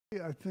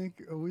I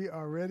think we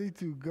are ready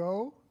to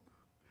go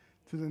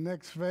to the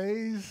next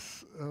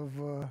phase of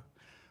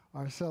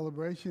our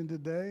celebration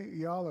today.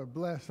 Y'all are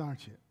blessed,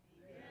 aren't you?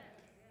 Yes.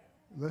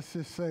 Let's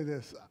just say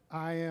this.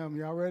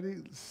 Y'all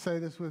ready? Say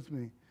this with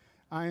me.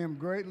 I am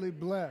greatly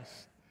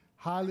blessed,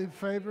 highly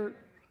favored,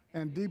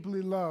 and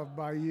deeply loved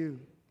by you.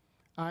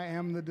 I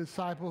am the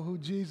disciple who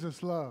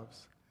Jesus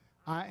loves.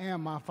 I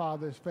am my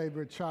Father's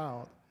favorite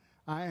child.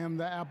 I am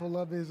the apple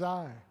of his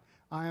eye.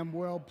 I am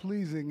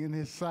well-pleasing in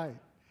his sight.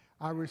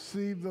 I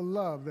receive the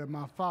love that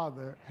my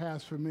Father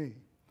has for me.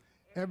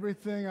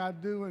 Everything I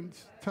do and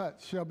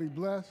touch shall be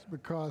blessed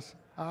because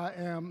I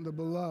am the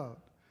beloved.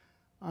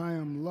 I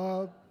am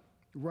loved,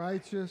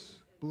 righteous,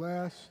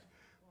 blessed,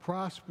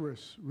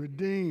 prosperous,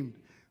 redeemed,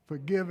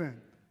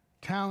 forgiven,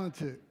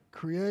 talented,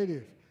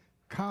 creative,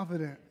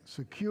 confident,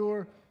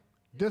 secure,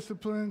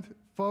 disciplined,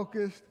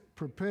 focused,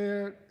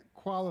 prepared,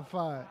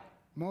 qualified,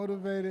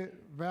 motivated,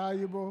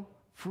 valuable,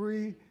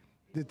 free,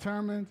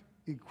 determined,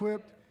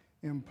 equipped,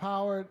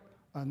 empowered,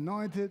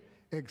 anointed,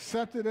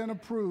 accepted and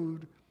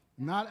approved,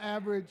 not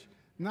average,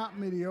 not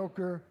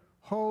mediocre,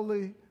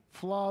 holy,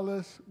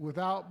 flawless,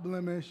 without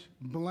blemish,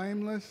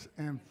 blameless,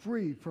 and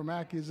free from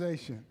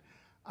accusation.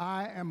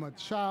 I am a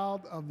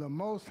child of the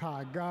Most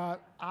High God.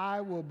 I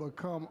will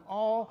become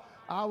all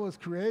I was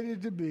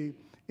created to be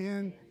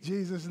in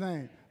Jesus'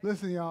 name.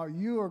 Listen, y'all,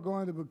 you are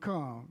going to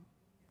become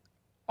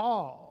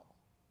all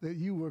that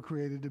you were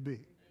created to be.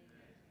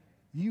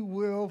 You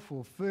will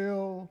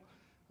fulfill.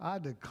 I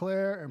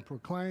declare and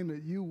proclaim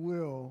that you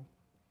will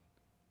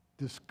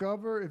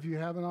discover, if you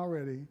haven't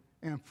already,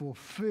 and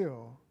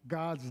fulfill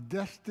God's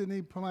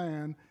destiny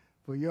plan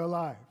for your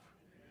life.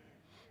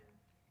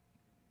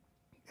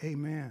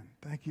 Amen.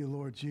 Thank you,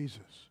 Lord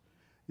Jesus.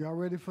 Y'all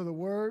ready for the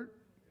word?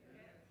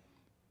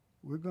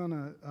 We're going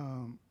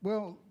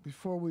to,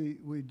 before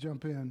we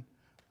jump in,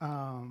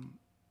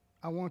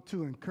 I want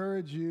to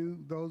encourage you,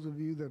 those of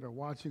you that are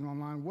watching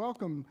online,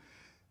 welcome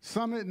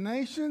Summit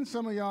Nation.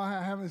 Some of y'all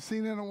haven't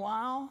seen it in a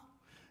while,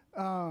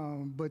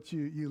 but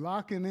you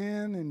locking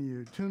in and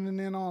you're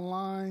tuning in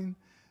online,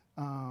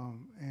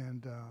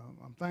 and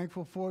I'm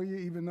thankful for you,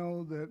 even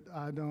though that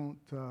I don't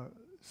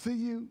see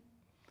you.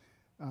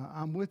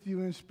 I'm with you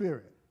in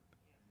spirit.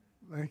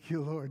 Thank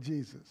you, Lord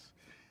Jesus.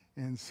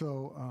 And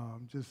so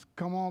just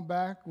come on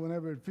back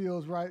whenever it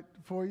feels right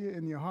for you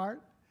in your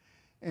heart,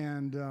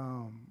 and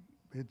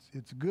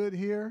it's good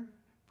here.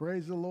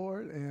 Praise the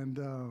Lord, and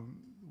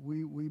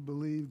we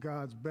believe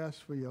God's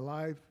best for your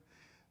life.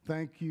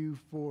 Thank you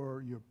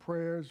for your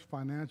prayers,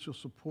 financial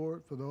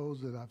support for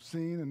those that I've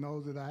seen and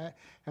those that I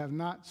have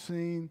not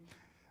seen.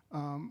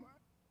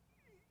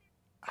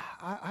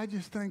 I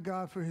just thank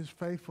God for his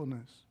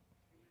faithfulness,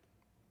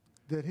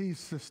 that he's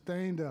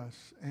sustained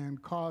us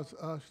and caused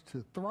us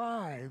to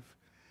thrive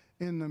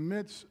in the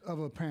midst of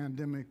a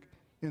pandemic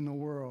in the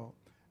world.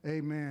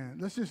 Amen.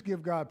 Let's just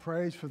give God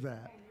praise for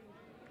that.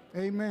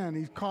 Amen.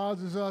 He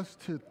causes us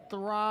to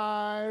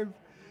thrive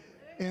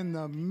in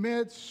the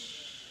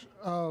midst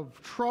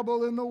of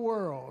trouble in the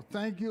world.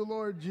 Thank you,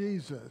 Lord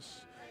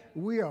Jesus.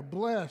 We are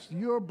blessed.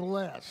 You're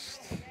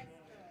blessed.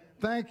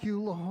 Thank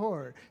you,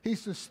 Lord.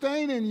 He's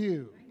sustaining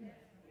you.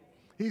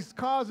 He's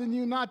causing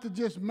you not to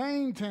just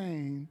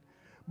maintain,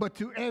 but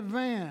to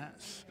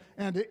advance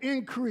and to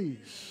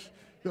increase.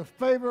 The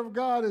favor of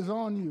God is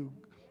on you.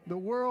 The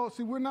world,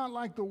 see, we're not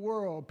like the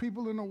world.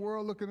 People in the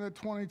world looking at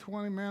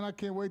 2020, man, I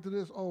can't wait till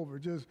this over.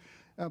 Just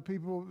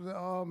people,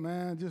 oh,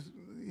 man, just,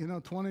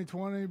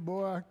 2020,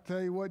 boy, I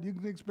tell you what, you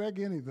can expect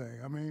anything.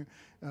 I mean,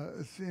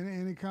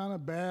 any kind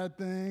of bad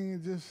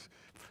thing, just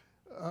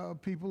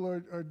people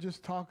are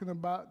just talking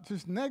about,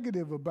 just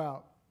negative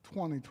about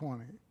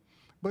 2020.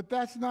 But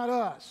that's not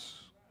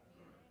us.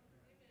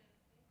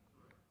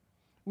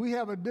 We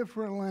have a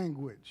different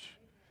language.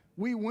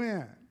 We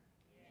win.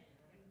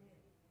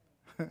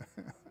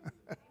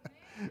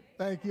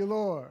 Thank you,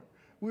 Lord.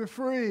 We're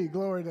free,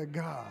 glory to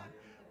God.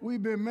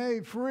 We've been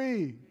made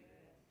free.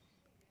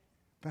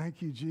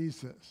 Thank you,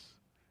 Jesus.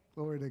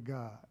 Glory to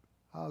God.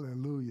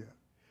 Hallelujah.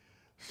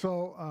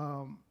 So,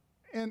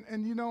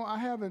 I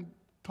haven't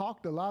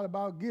talked a lot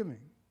about giving.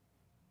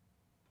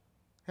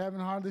 Haven't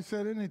hardly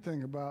said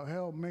anything about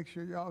help. Make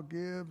sure y'all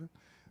give.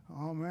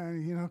 Oh,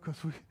 man, because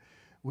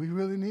we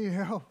really need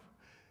help.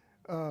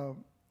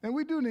 And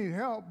we do need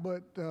help,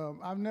 but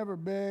I've never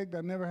begged,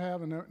 I never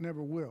have, and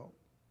never will.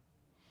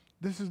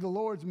 This is the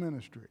Lord's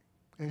ministry,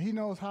 and he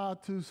knows how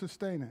to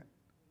sustain it.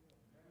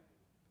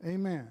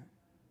 Amen.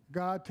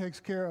 God takes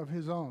care of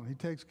his own. He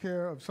takes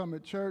care of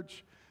Summit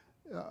Church,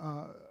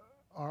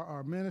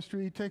 our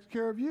ministry. He takes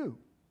care of you.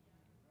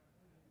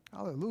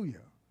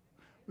 Hallelujah.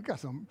 We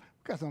got some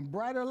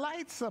brighter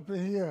lights up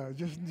in here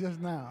just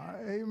now.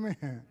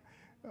 Amen.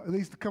 At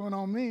least coming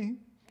on me.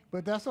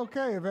 But that's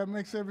okay. If that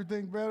makes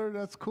everything better,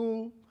 that's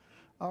cool.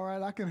 All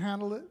right, I can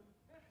handle it.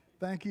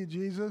 Thank you,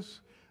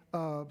 Jesus.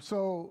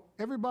 So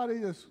everybody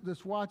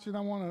that's watching, I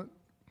want to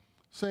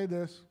say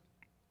this.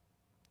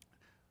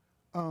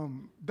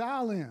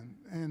 Dial in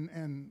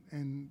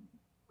and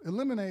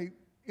eliminate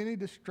any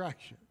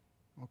distraction,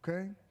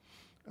 okay?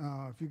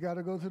 If you got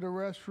to go to the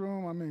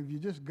restroom, I mean, if you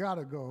just got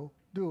to go,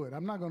 do it.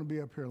 I'm not going to be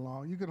up here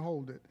long. You can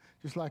hold it,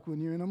 just like when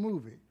you're in a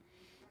movie.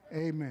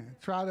 Amen.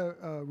 Try to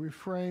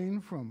refrain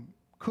from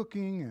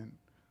cooking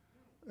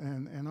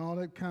and all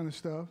that kind of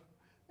stuff,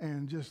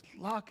 and just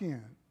lock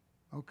in,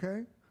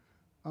 okay?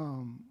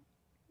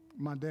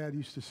 My dad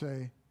used to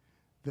say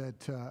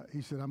that,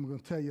 he said, I'm going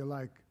to tell you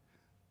like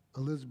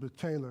Elizabeth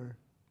Taylor.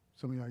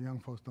 Some of y'all young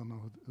folks don't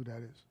know who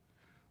that is.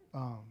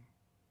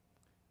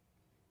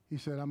 He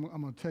said, I'm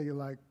going to tell you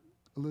like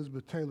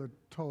Elizabeth Taylor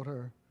told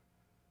her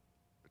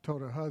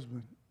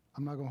husband,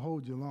 I'm not going to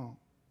hold you long.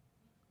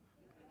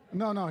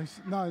 No, he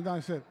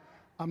said,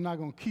 I'm not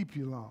going to keep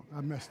you long.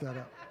 I messed that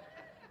up.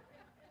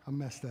 I'm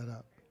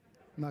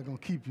not going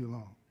to keep you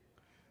long.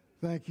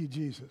 Thank you,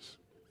 Jesus.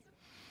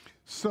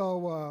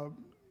 So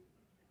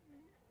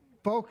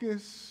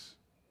focus,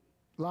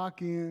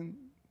 lock in.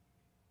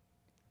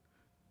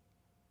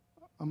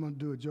 I'm going to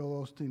do a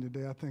Joel Osteen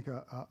today. I think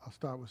I'll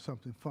start with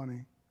something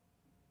funny.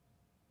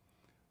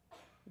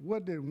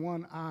 What did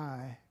one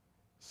eye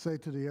say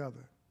to the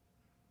other?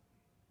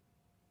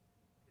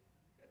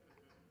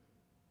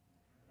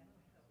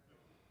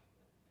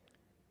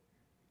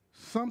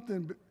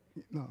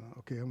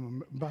 Okay,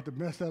 I'm about to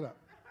mess that up.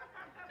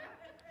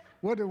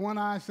 What did one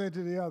eye say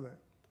to the other?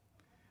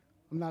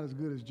 I'm not as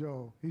good as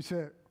Joel. He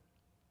said,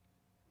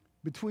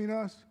 between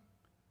us,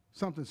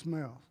 something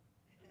smells.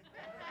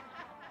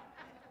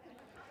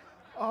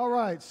 All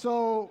right,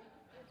 so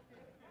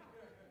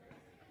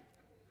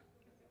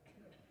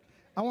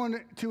I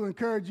wanted to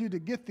encourage you to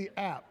get the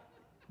app.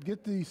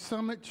 Get the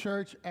Summit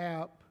Church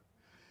app.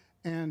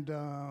 And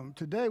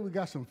today we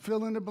got some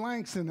fill in the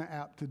blanks in the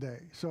app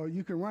today. So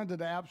you can run to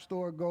the App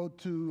Store, go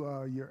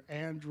to your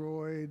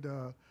Android.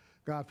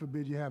 God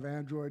forbid you have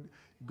Android,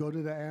 go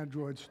to the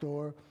Android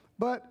store.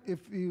 But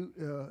if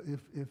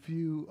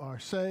you are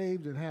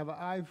saved and have an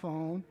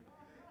iPhone,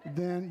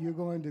 then you're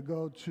going to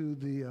go to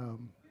the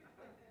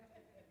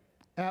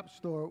App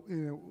Store,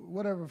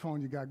 whatever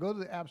phone you got. Go to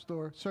the App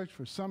Store, search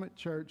for Summit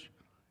Church,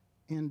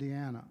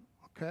 Indiana,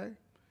 okay?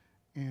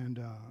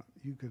 And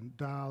you can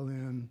dial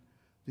in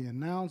the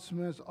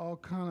announcements, all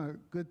kind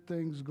of good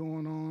things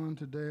going on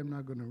today. I'm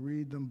not going to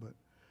read them, but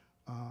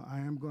I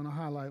am going to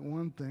highlight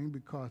one thing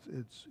because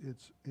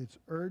it's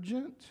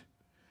urgent,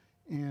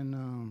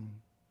 and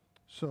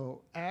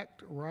so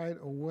act right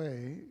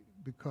away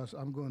because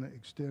I'm going to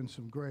extend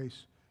some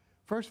grace.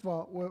 First of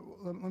all,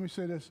 let me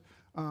say this: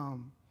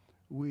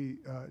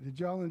 did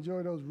y'all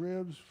enjoy those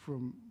ribs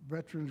from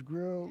Veterans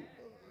Grill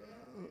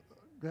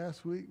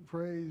last week?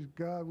 Praise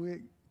God,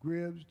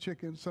 ribs,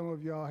 chicken. Some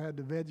of y'all had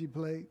the veggie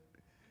plate.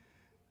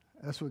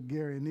 That's what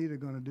Gary and Nita are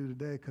going to do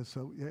today.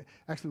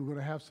 Actually, we're going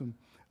to have some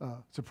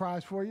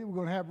surprise for you. We're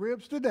going to have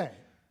ribs today.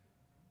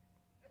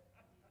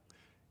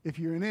 If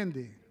you're in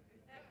Indy.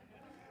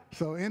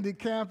 So Indy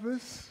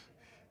campus,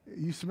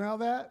 you smell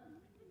that?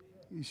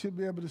 You should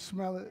be able to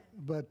smell it.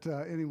 But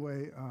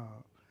anyway,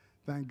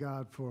 thank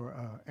God for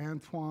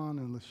Antoine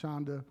and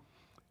LaShonda.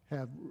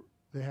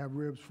 They have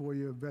ribs for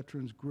you,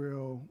 Veterans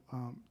Grill.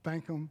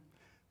 Thank them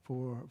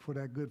for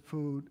that good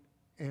food.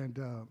 And,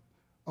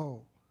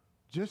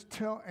 just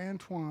tell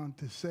Antoine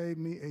to save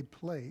me a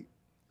plate,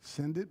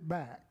 send it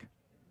back.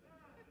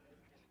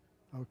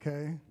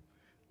 Okay?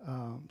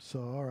 All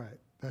right,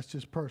 that's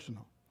just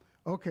personal.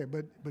 Okay,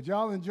 but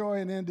y'all enjoy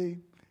in Indy,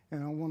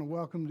 and I want to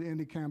welcome the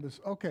Indy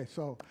campus. Okay,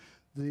 so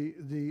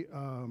the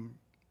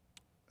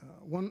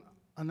one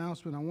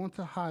announcement I want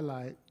to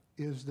highlight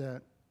is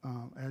that,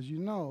 as you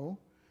know,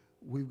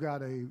 we've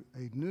got a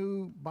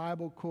new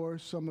Bible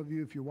course. Some of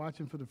you, if you're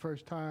watching for the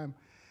first time,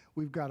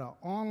 we've got an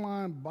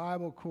online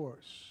Bible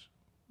course.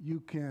 You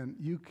can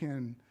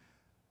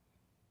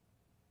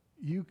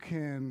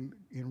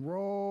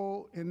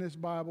enroll in this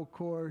Bible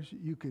course.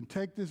 You can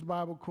take this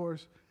Bible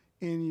course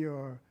in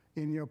your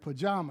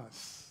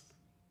pajamas,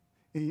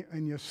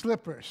 in your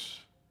slippers,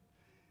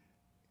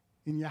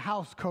 in your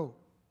house coat.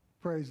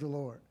 Praise the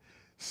Lord.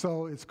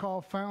 So it's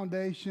called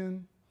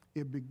Foundation.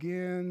 It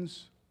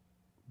begins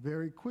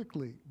very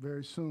quickly,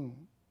 very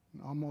soon,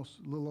 almost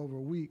a little over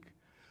a week,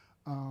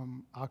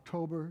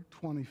 October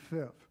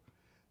 25th.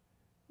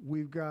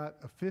 We've got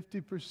a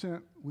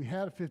 50%, we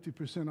had a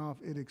 50% off.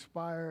 It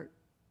expired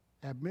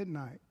at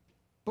midnight.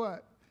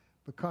 But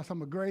because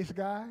I'm a grace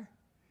guy,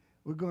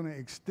 we're going to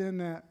extend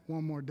that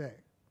one more day.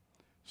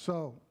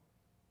 So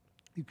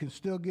you can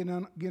still get in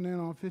on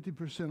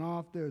 50%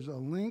 off. There's a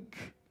link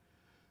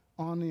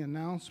on the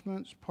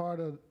announcements,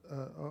 on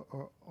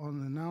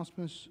the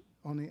announcements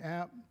on the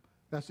app.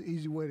 That's the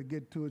easy way to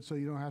get to it so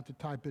you don't have to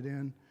type it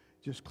in.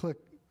 Just click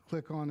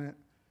on it,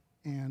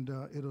 and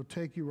it'll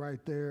take you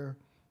right there.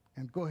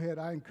 And go ahead,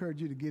 I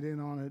encourage you to get in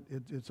on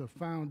it. It's a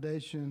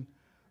foundation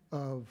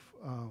of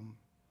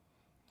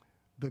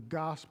the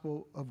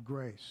gospel of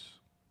grace,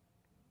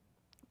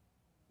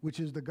 which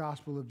is the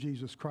gospel of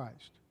Jesus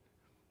Christ.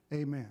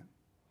 Amen.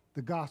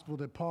 The gospel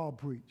that Paul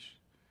preached.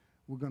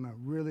 We're going to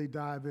really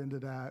dive into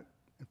that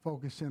and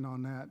focus in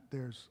on that.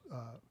 There's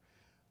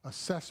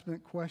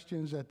assessment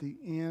questions at the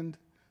end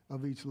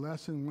of each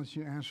lesson. Once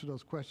you answer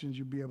those questions,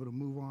 you'll be able to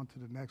move on to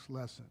the next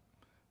lesson.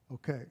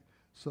 Okay,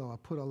 so I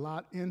put a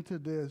lot into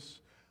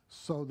this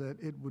so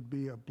that it would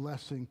be a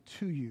blessing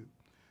to you.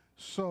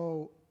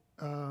 So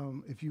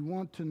if you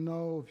want to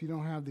know, if you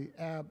don't have the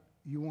app,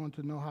 you want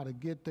to know how to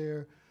get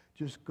there,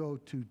 just go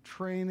to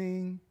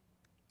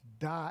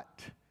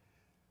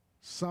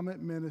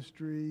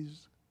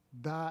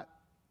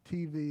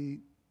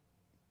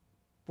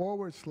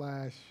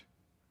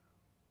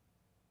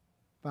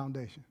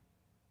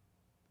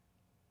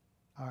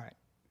All right.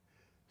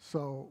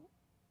 So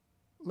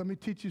let me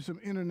teach you some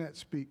internet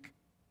speak.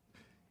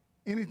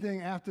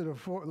 Anything after the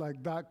like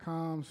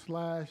 .com/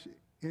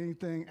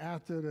 anything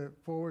after the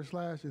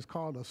 / is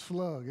called a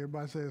slug.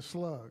 Everybody say a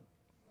slug.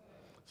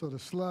 So the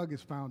slug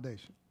is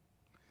foundation.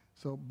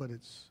 So, but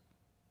it's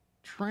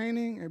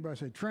training. Everybody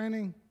say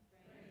training.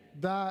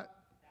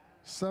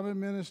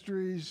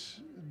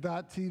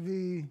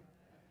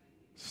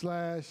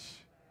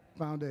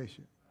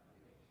 .summitministries.tv/foundation.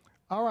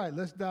 All right,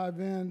 let's dive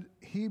in.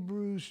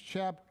 Hebrews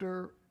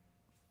chapter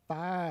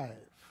 5.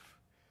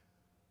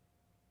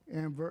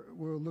 And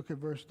we'll look at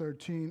verse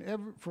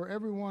 13. For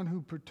everyone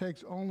who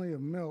partakes only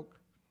of milk,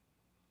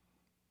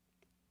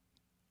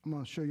 I'm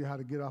going to show you how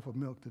to get off of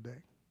milk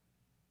today.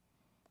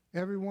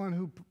 Everyone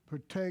who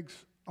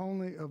partakes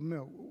only of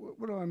milk.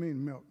 What do I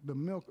mean milk? The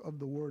milk of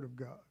the Word of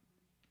God.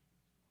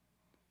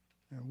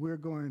 And we're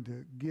going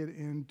to get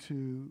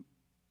into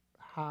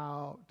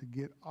how to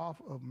get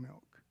off of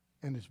milk.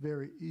 And it's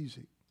very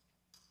easy.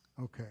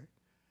 Okay.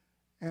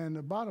 And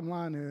the bottom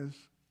line is,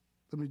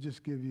 let me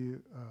just give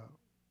you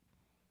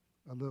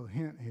a little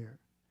hint here.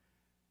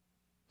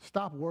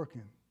 Stop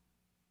working.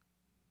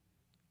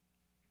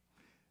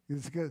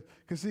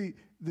 Because see,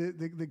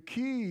 the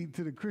key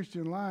to the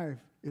Christian life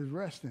is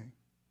resting.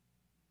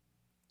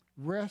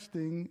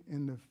 Resting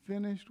in the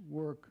finished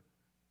work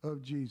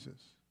of Jesus.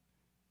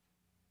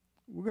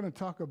 We're going to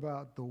talk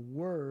about the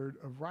word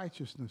of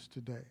righteousness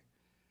today.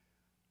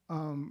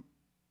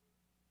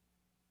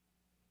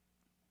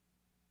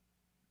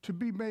 To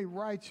be made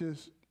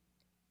righteous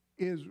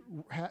is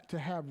to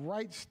have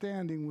right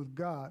standing with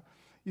God.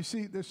 You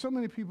see, there's so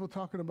many people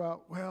talking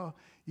about, well,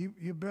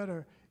 you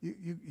better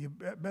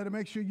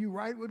make sure you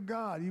right with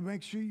God. You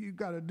make sure you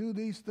got to do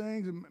these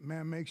things, and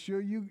man, make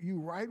sure you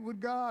right with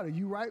God. Are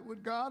you right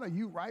with God? Are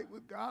you right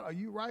with God? Are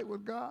you right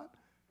with God?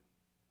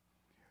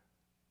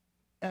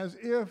 As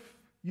if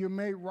you're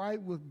made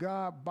right with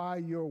God by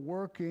your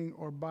working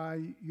or by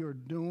your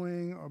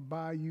doing or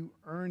by you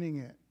earning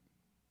it.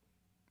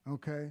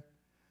 Okay?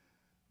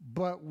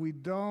 But we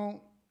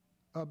don't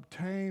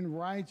obtain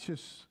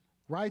righteousness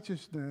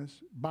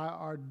by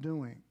our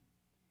doing.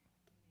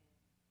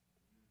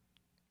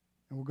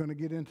 And we're going to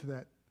get into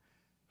that.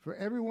 For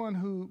everyone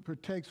who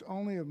partakes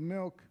only of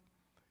milk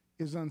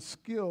is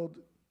unskilled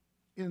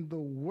in the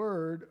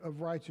word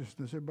of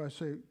righteousness. Everybody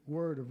say,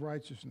 word of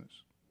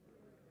righteousness.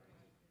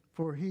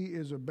 For he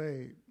is a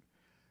babe.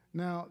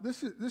 Now,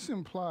 this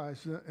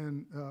implies,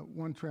 in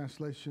one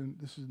translation,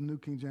 this is the New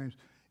King James,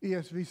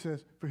 ESV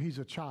says, for he's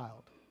a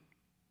child.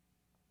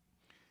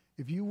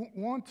 If you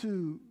want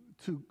to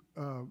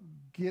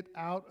get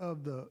out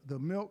of the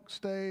milk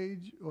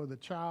stage or the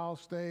child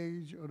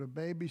stage or the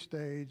baby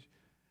stage,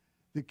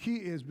 the key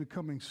is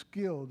becoming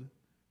skilled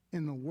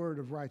in the word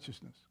of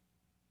righteousness.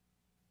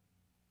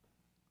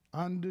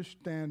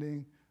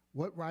 Understanding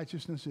what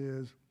righteousness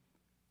is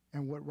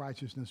and what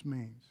righteousness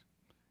means.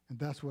 And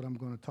that's what I'm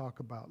going to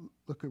talk about.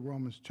 Look at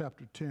Romans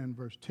chapter 10,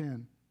 verse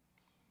 10.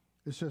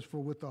 It says,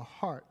 for with the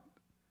heart.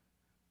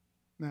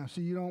 Now,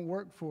 see, you don't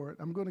work for it.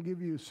 I'm going to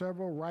give you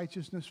several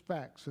righteousness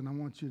facts, and I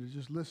want you to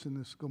just listen.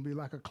 This is going to be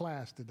like a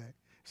class today.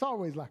 It's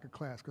always like a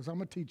class because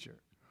I'm a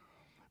teacher.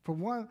 For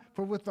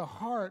with the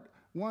heart,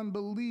 one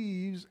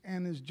believes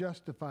and is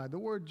justified. The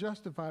word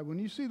justified, when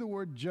you see the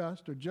word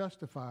just or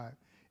justified,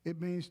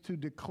 it means to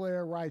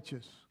declare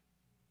righteous.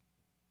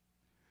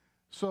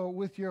 So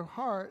with your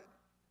heart,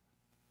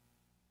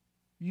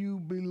 you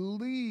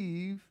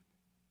believe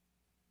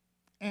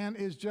and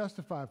is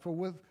justified. For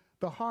with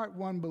the heart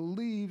one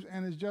believes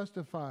and is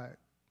justified.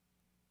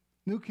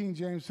 New King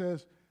James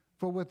says,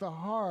 for with the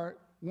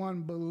heart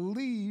one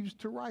believes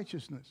to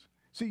righteousness.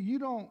 See, you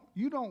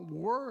don't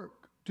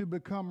work to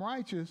become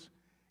righteous.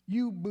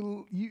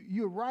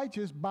 You're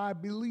righteous by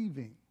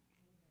believing.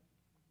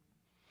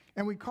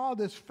 And we call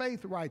this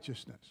faith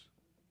righteousness.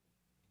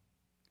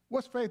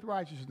 What's faith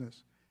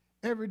righteousness?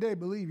 Every day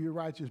believe you're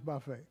righteous by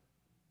faith.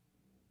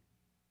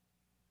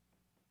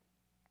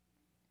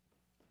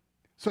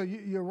 So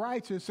you're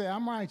righteous, say,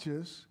 I'm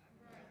righteous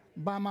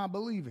by my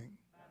believing.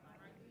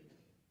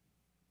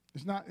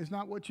 It's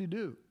not what you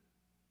do.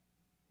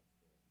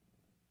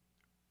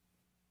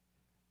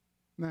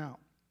 Now,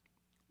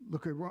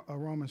 look at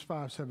Romans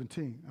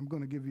 5:17. I'm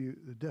going to give you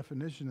the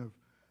definition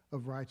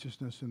of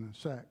righteousness in a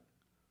sec.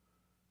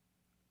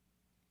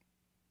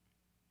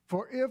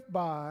 For if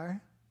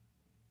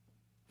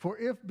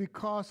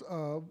because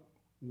of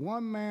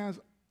one man's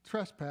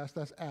trespass,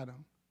 that's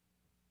Adam.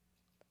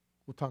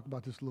 We'll talk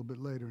about this a little bit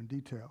later in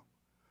detail.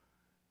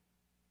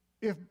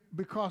 if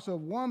because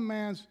of one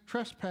man's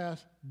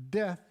trespass,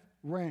 death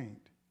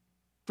reigned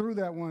through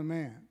that one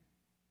man,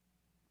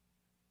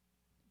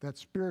 that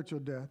spiritual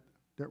death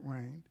that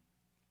reigned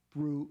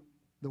through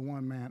the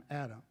one man,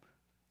 Adam.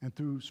 And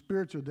through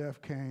spiritual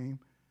death came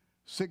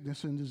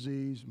sickness and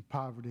disease and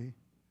poverty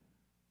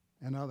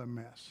and other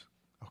mess.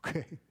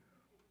 Okay?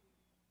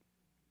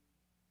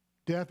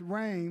 Death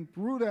reigned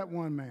through that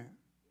one man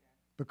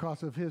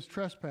because of his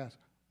trespass.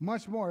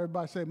 Much more,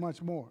 everybody say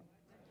much more.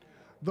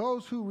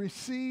 Those who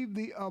receive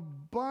the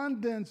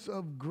abundance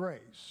of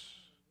grace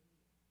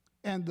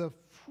and the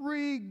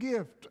free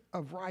gift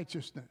of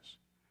righteousness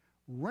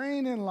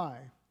reign in life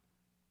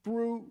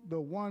through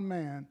the one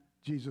man,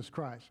 Jesus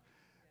Christ.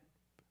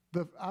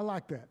 I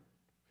like that.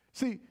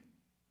 See,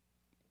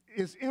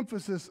 it's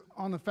emphasis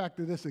on the fact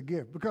that it's a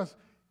gift, because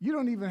you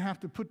don't even have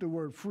to put the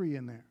word free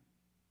in there.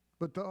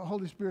 But the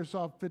Holy Spirit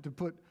saw fit to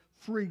put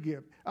free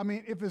gift. I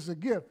mean, if it's a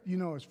gift, you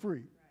know it's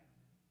free.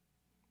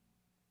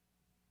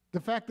 The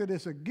fact that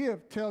it's a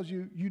gift tells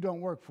you you don't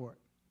work for it.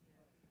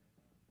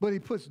 But he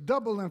puts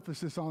double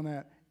emphasis on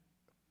that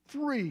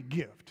free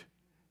gift.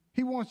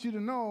 He wants you to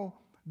know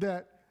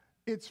that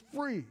it's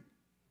free.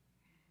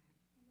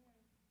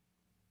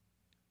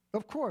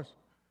 Of course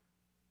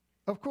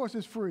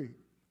it's free.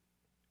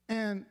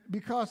 And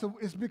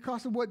it's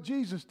because of what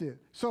Jesus did.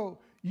 So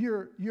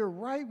you're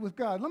right with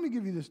God. Let me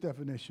give you this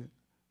definition,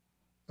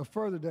 a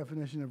further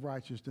definition of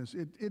righteousness.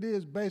 It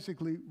is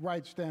basically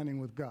right standing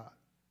with God.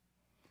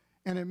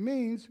 And it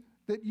means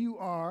that you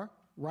are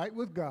right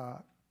with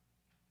God.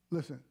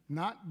 Listen,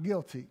 not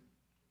guilty,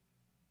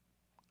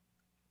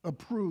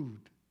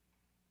 approved,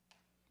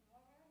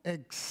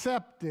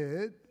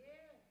 accepted,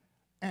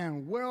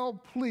 and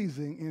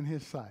well-pleasing in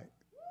his sight.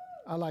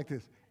 I like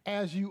this.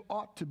 As you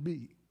ought to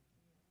be.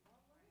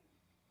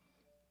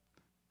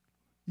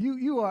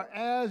 You are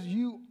as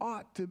you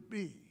ought to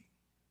be.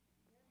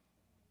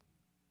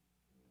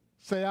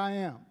 Say, I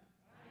am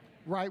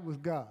right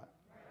with God.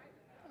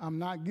 I'm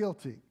not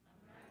guilty.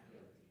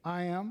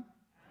 I am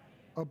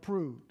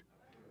approved.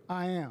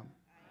 I am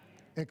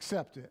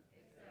accepted.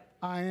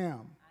 I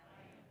am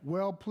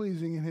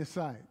well-pleasing in his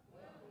sight.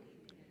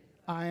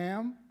 I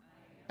am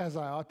as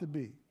I ought to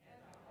be.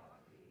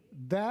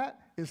 That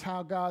is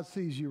how God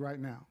sees you right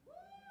now.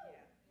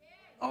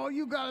 Oh,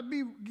 you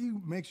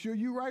make sure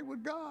you're right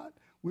with God.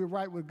 We're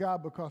right with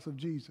God because of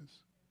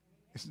Jesus.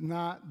 It's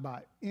not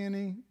by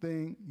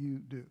anything you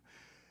do.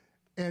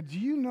 And do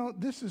you know,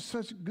 this is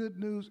such good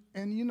news,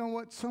 and you know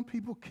what? Some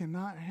people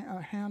cannot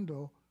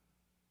handle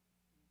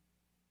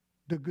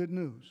the good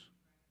news.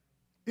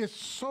 It's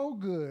so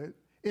good,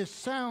 it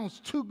sounds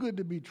too good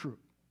to be true.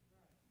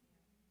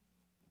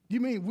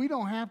 You mean we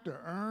don't have to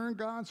earn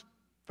God's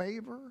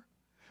favor?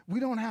 We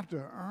don't have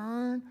to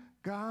earn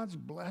God's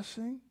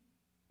blessing?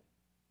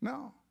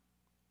 No.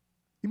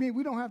 You mean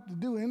we don't have to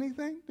do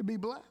anything to be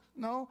blessed?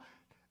 No.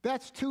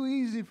 That's too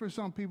easy for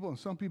some people, and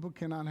some people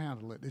cannot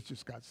handle it.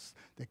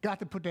 They got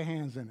to put their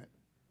hands in it.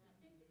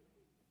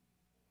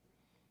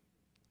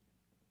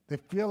 They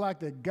feel like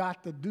they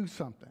got to do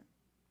something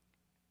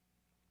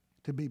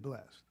to be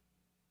blessed.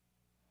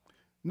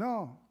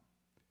 No.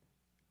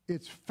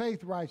 It's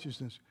faith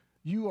righteousness.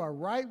 You are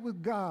right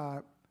with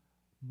God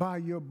by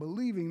your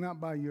believing,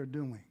 not by your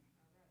doing.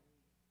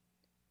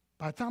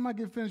 By the time I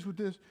get finished with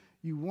this,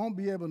 you won't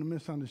be able to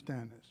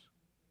misunderstand this.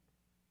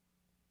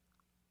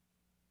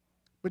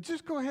 But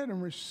just go ahead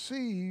and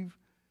receive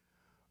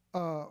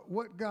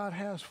what God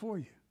has for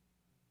you.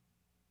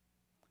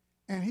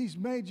 And he's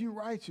made you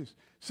righteous.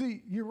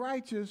 See, you're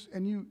righteous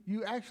and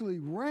you actually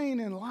reign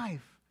in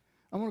life.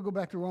 I want to go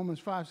back to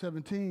Romans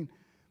 5:17.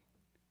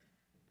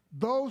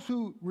 Those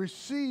who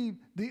receive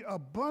the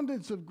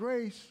abundance of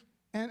grace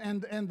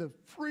and the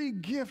free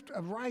gift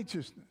of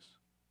righteousness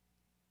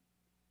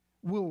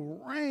will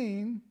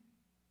reign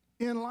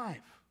in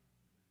life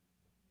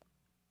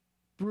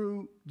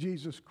through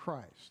Jesus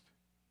Christ.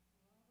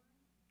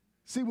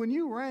 See, when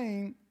you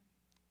reign,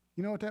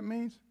 you know what that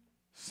means?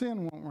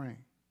 Sin won't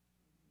reign.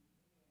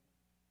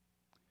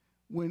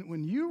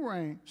 When you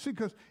reign, see,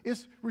 because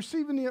it's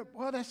receiving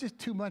that's just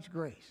too much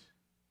grace.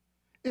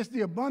 It's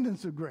the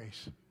abundance of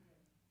grace.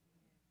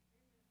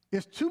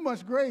 It's too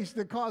much grace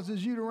that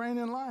causes you to reign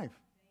in life.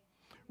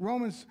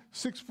 Romans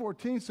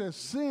 6:14 says,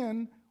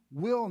 sin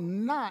will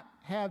not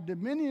have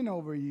dominion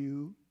over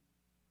you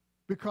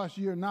because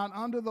you're not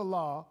under the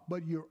law,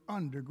 but you're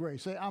under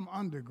grace. Say, I'm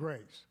under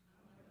grace.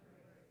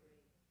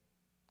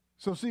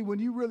 So see, when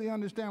you really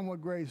understand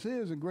what grace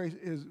is, and grace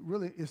is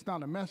really, it's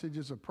not a message,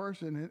 it's a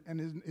person, and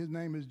his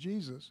name is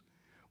Jesus.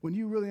 When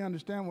you really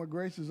understand what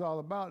grace is all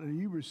about, and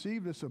you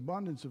receive this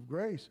abundance of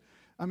grace,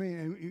 I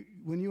mean,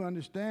 when you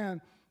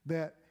understand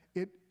that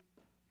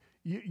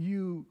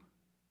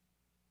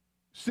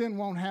sin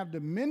won't have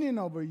dominion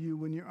over you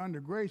when you're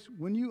under grace,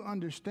 when you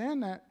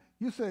understand that,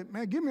 you say,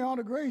 man, give me all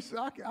the grace.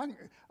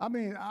 I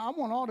mean, I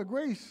want all the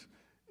grace.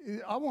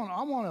 I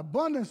want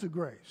abundance of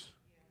grace.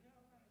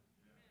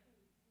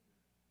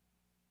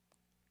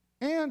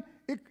 And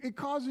it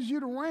causes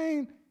you to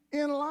reign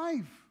in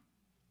life.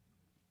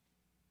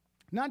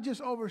 Not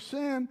just over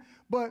sin,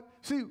 but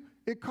see,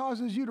 it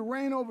causes you to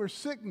reign over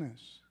sickness.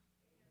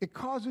 It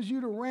causes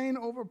you to reign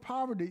over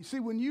poverty. See,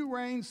 when you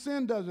reign,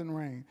 sin doesn't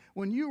reign.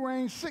 When you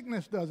reign,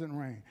 sickness doesn't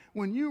reign.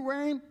 When you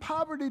reign,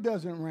 poverty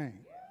doesn't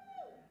reign.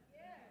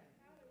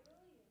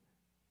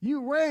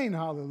 You reign,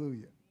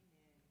 hallelujah.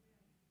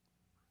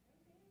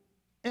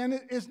 And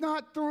it's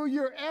not through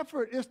your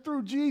effort, it's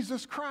through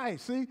Jesus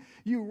Christ. See,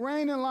 you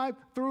reign in life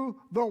through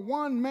the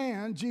one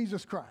man,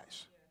 Jesus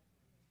Christ.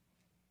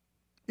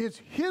 It's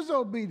his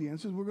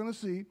obedience, as we're going to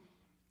see.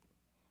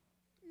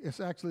 It's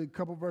actually a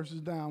couple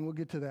verses down. We'll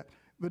get to that.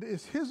 But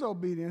it's his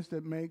obedience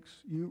that makes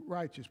you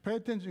righteous. Pay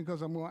attention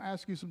because I'm going to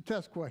ask you some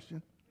test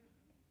questions.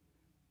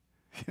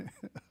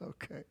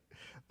 Okay.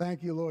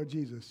 Thank you, Lord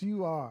Jesus.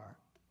 You are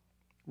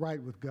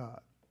right with God,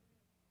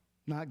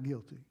 not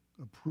guilty,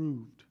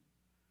 approved,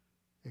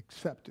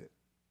 accepted,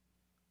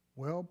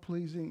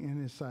 well-pleasing in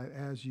his sight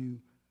as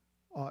you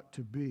ought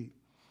to be.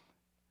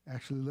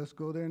 Actually, let's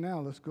go there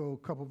now. Let's go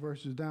a couple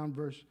verses down,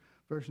 verse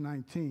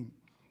 19.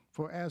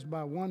 For as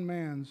by one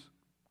man's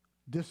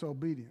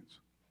disobedience,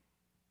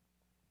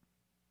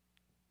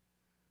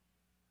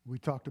 we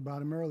talked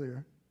about him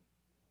earlier,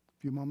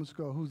 a few moments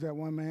ago. Who's that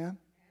one man?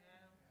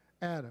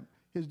 Adam.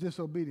 His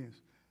disobedience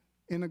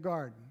in the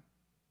garden,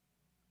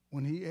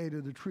 when he ate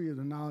of the tree of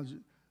the knowledge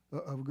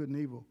of good and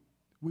evil,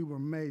 we were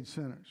made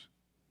sinners.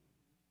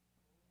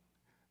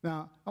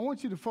 Now, I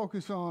want you to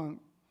focus on,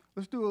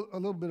 let's do a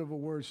little bit of a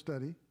word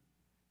study.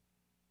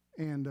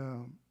 And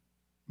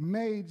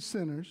made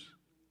sinners,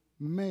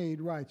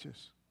 made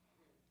righteous.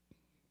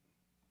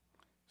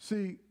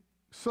 See,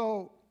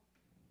 so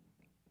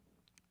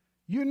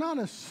you're not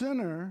a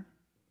sinner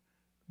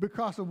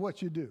because of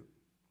what you do.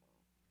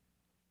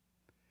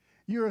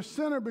 You're a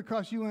sinner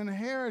because you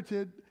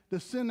inherited the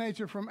sin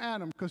nature from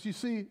Adam. Because you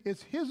see,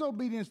 it's his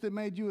obedience that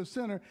made you a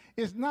sinner.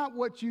 It's not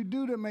what you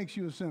do that makes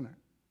you a sinner.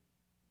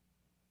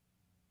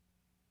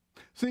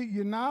 See,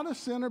 you're not a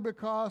sinner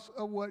because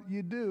of what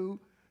you do.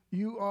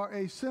 You are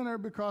a sinner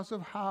because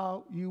of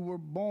how you were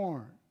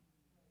born.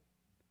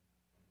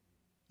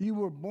 You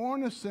were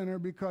born a sinner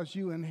because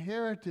you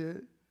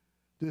inherited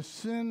the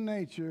sin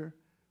nature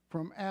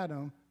from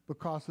Adam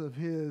because of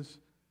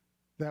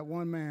that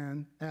one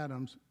man,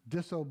 Adam's,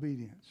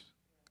 disobedience.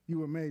 You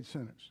were made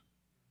sinners.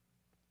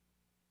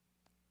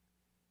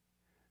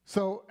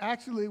 So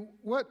actually,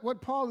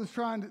 what Paul is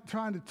trying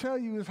to tell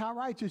you is how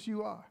righteous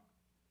you are.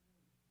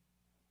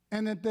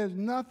 And that there's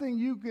nothing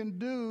you can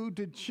do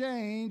to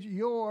change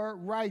your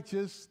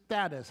righteous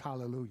status.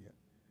 Hallelujah.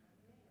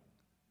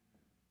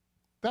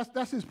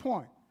 That's his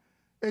point.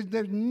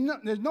 There's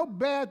no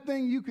bad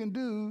thing you can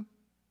do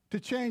to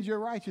change your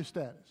righteous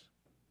status.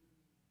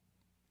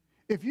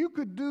 If you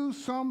could do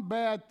some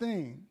bad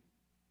thing,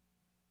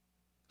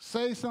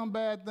 say some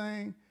bad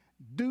thing,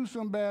 do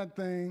some bad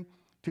thing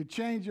to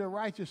change your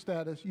righteous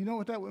status, you know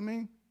what that would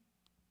mean?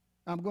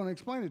 I'm going to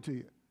explain it to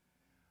you.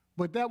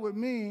 But that would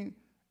mean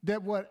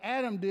that what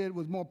Adam did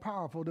was more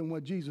powerful than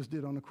what Jesus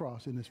did on the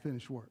cross in his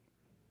finished work.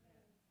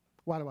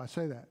 Why do I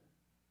say that?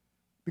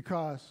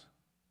 Because,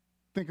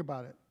 think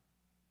about it.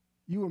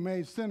 You were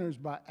made sinners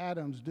by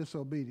Adam's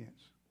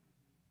disobedience.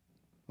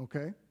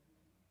 Okay?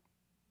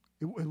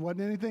 It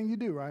wasn't anything you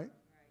do, right?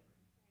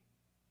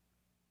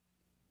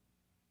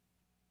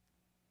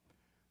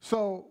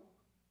 So,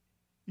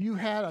 you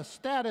had a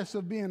status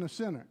of being a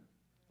sinner.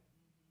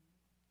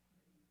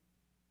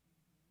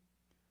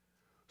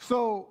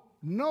 So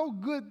no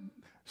good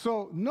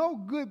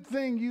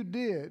thing you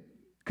did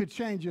could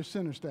change your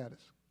sinner status.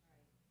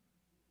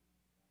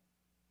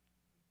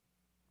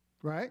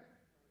 Right?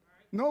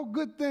 No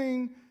good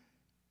thing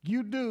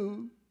you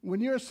do when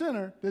you're a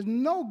sinner, there's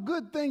no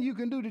good thing you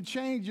can do to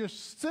change your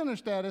sinner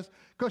status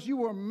because you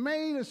were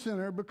made a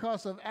sinner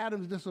because of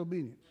Adam's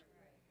disobedience.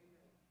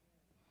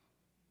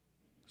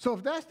 So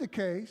if that's the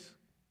case,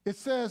 it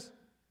says,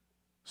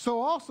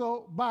 so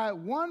also by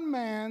one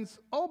man's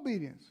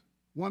obedience,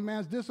 one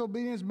man's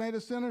disobedience made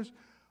us sinners.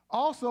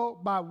 Also,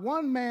 by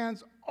one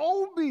man's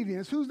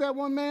obedience, who's that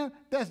one man?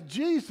 That's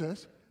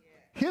Jesus.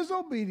 His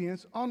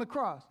obedience on the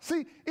cross.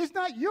 See, it's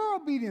not your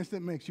obedience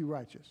that makes you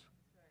righteous.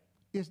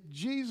 It's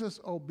Jesus'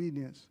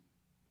 obedience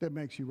that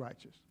makes you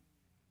righteous.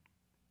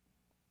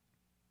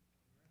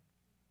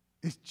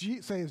 It's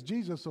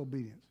Jesus'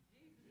 obedience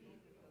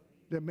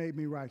that made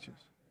me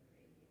righteous.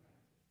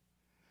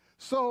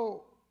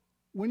 So,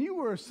 when you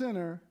were a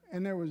sinner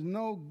and there was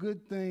no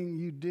good thing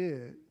you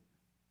did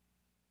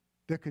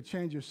that could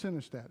change your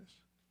sinner status,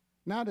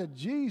 now that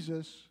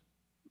Jesus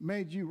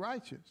made you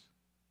righteous,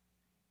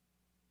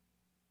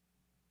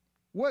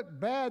 what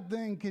bad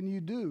thing can you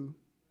do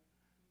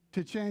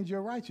to change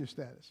your righteous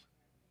status?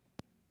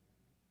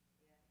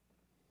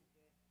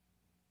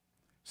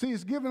 See,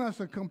 it's giving us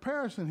a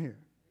comparison here.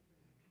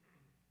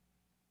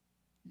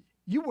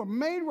 You were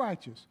made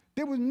righteous.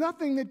 There was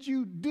nothing that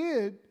you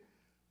did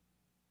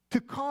to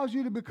cause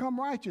you to become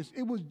righteous.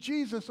 It was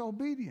Jesus'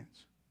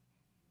 obedience.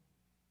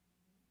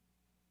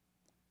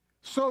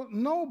 So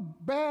no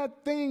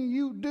bad thing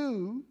you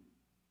do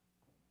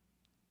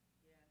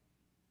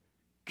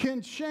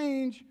can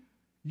change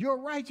your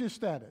righteous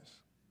status.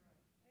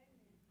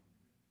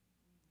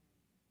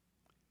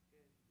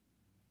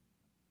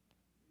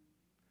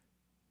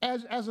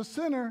 As a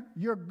sinner,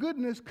 your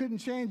goodness couldn't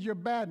change your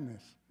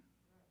badness.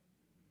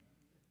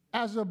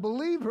 As a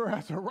believer,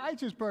 as a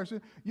righteous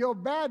person, your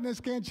badness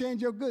can't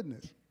change your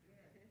goodness.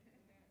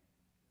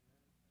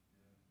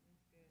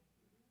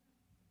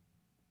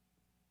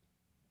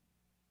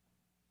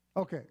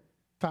 Okay,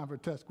 time for a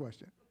test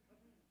question.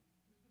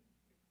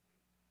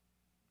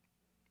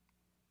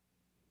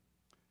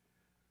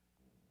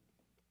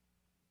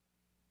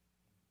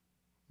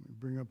 Let me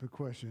bring up a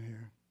question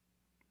here.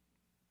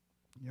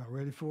 Y'all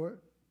ready for it?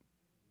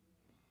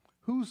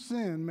 Whose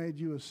sin made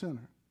you a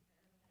sinner?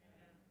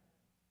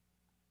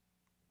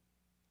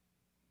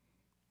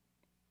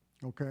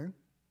 Okay.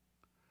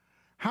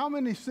 How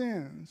many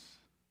sins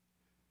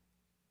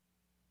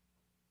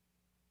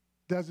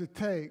does it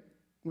take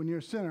when you're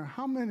a sinner?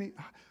 How many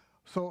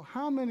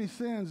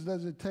sins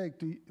does it take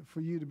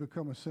for you to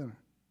become a sinner?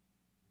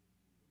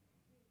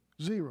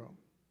 0.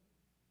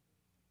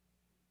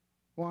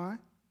 Why?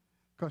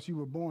 Because you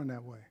were born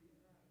that way.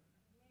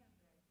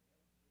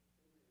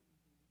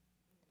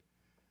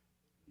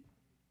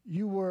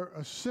 You were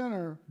a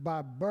sinner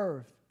by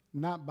birth,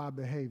 not by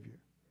behavior.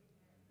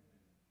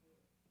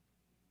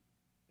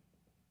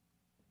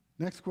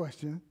 Next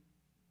question.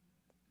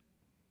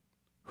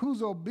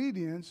 Whose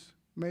obedience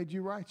made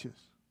you righteous?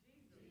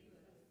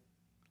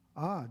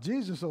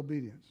 Jesus'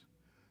 obedience.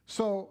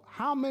 So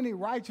how many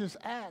righteous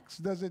acts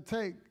does it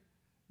take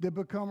to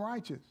become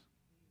righteous?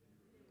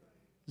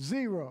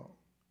 0,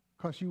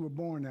 because you were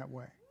born that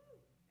way.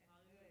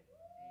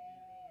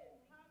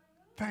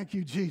 Thank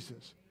you,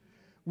 Jesus.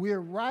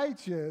 We're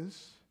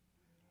righteous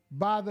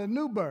by the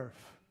new birth,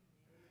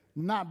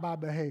 not by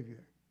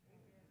behavior.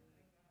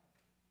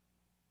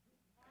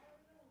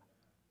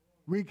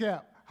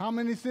 Recap. How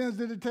many sins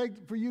did it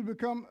take for you to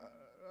become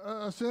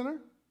a sinner?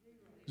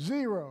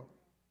 0.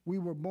 We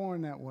were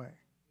born that way.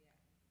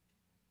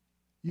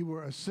 You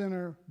were a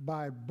sinner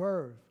by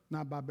birth,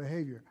 not by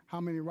behavior. How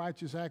many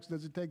righteous acts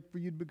does it take for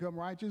you to become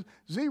righteous?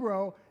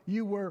 0.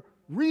 You were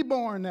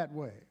reborn that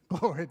way.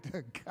 Glory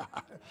to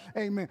God.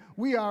 Amen.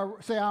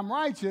 Say, I'm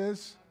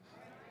righteous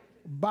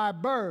by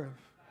birth,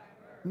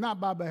 not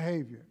by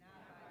behavior.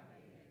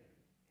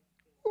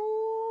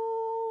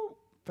 Ooh,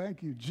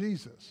 thank you,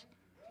 Jesus.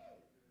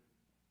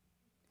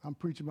 I'm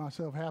preaching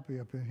myself happy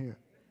up in here.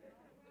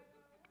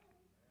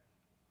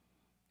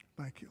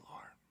 Thank you,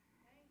 Lord.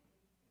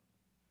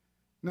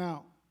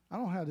 Now, I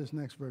don't have this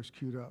next verse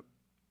queued up,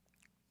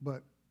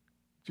 but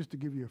just to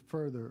give you a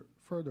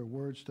further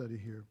word study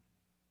here.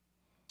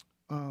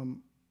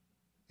 In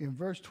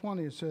verse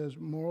 20, it says,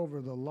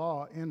 moreover, the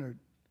law entered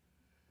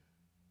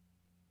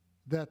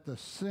that the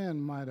sin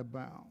might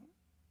abound.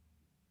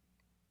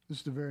 This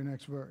is the very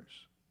next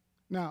verse.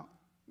 Now,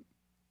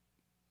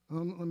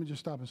 let me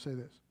just stop and say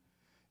this.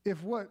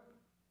 If what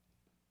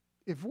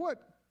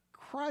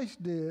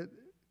Christ did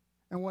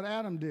and what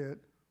Adam did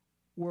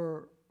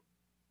were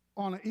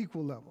on an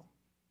equal level,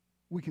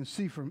 we can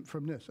see from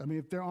this. I mean,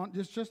 if they're on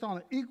just on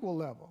an equal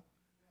level,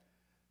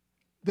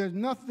 there's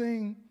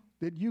nothing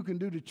that you can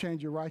do to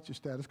change your righteous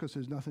status, because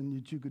there's nothing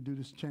that you could do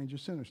to change your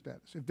sinner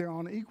status. If they're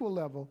on an equal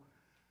level,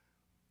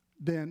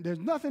 then there's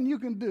nothing you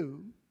can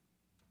do.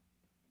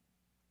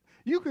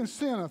 You can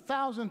sin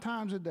 1,000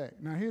 times a day.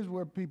 Now, here's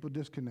where people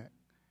disconnect.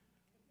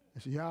 They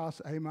say, yeah, I'll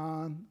say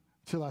amen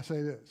till I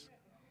say this.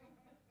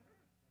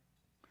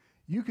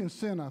 You can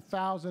sin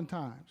 1,000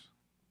 times,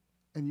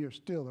 and you're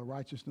still the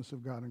righteousness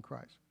of God in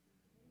Christ.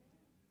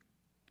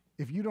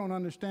 If you don't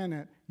understand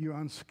that, you're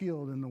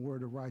unskilled in the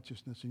word of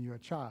righteousness, and you're a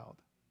child.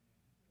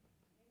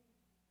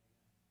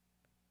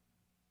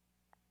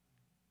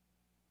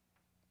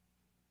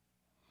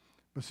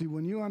 But see,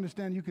 when you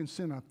understand you can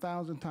sin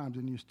 1,000 times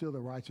and you're still the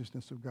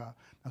righteousness of God.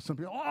 Now, some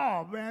people,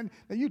 oh, man,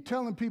 are you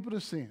telling people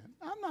to sin?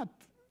 I'm not.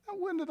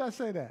 When did I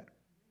say that?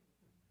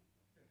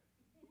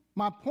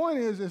 My point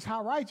is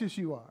how righteous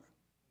you are.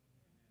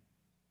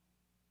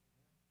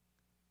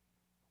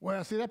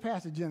 Well, see, that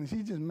Pastor Jennings,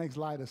 he just makes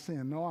light of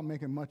sin. No, I'm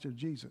making much of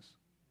Jesus.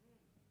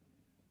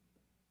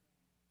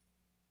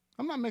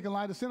 I'm not making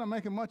light of sin. I'm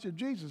making much of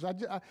Jesus.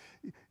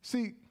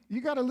 See,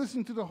 you got to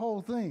listen to the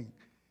whole thing.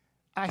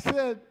 I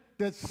said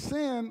that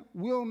sin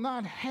will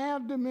not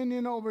have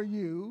dominion over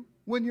you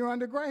when you're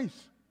under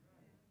grace.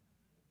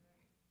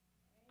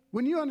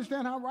 When you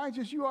understand how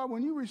righteous you are,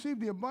 when you receive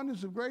the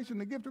abundance of grace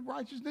and the gift of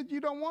righteousness, you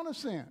don't want to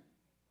sin.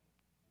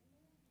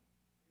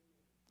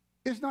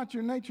 It's not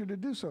your nature to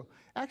do so.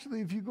 Actually,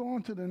 if you go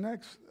on to the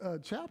next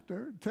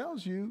chapter, it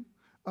tells you,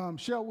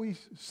 shall we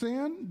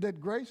sin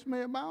that grace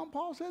may abound?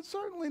 Paul said,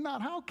 certainly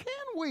not. How can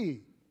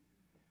we?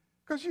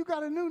 Because you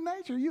got a new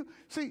nature.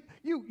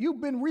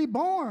 You've been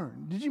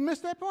reborn. Did you miss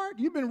that part?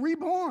 You've been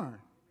reborn.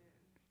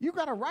 You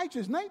got a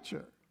righteous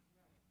nature.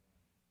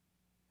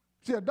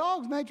 See, a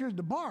dog's nature is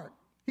to bark.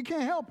 He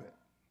can't help it.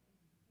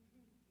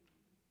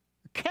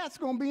 A cat's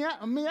going to be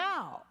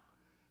meow.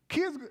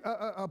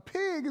 A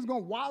pig is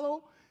going to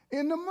wallow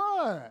in the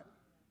mud.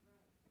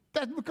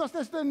 That's because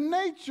that's the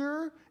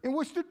nature in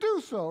which to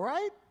do so,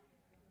 right?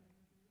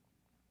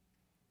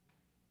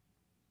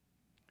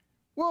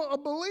 Well, a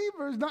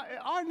believer is not,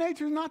 our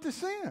nature is not to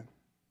sin.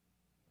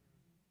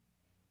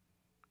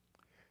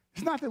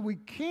 It's not that we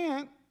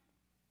can't.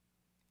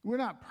 We're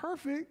not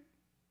perfect,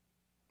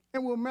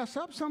 and we'll mess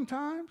up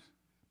sometimes,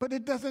 but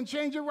it doesn't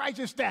change your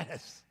righteous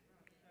status.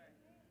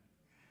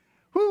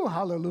 Whew,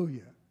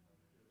 hallelujah.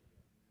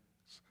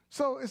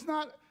 So it's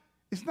not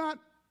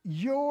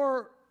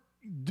your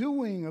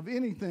doing of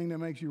anything that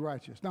makes you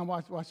righteous. Now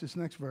watch this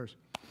next verse.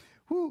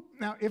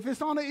 Now, if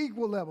it's on an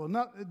equal level,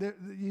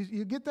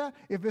 you get that?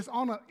 If it's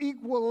on an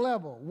equal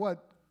level,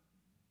 what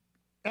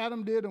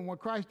Adam did and what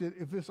Christ did,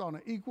 if it's on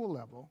an equal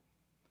level,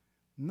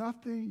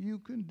 nothing you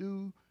can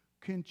do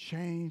can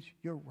change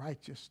your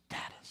righteous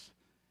status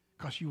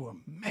because you were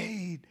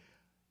made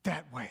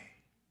that way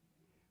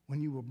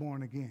when you were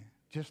born again.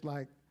 Just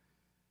like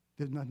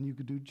there's nothing you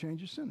could do to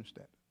change your sinner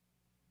status.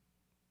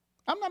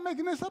 I'm not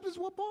making this up. This is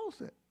what Paul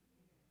said.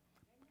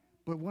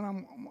 But what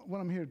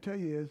I'm here to tell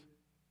you is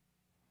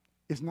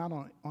it's not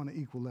on an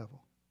equal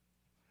level.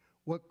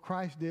 What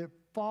Christ did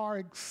far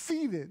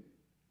exceeded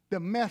the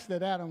mess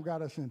that Adam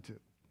got us into.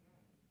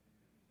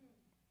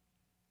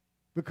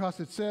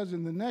 Because it says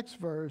in the next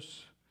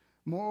verse,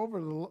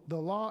 moreover, the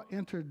law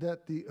entered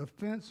that the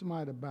offense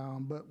might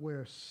abound, but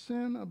where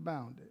sin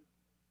abounded,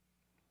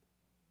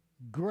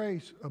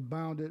 grace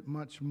abounded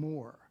much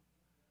more.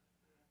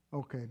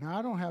 Okay, now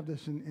I don't have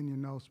this in your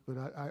notes, but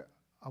I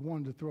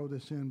wanted to throw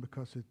this in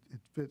because it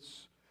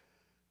fits.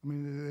 I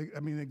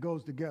mean, it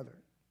goes together.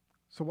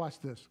 So watch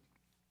this.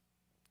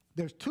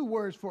 There's two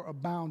words for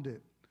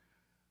abounded.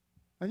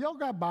 Now, y'all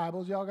got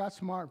Bibles, y'all got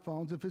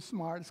smartphones. If it's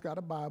smart, it's got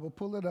a Bible.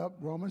 Pull it up,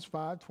 Romans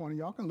 5:20.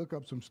 Y'all can look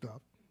up some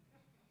stuff.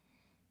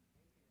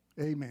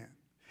 Amen.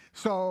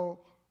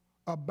 So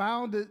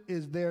abounded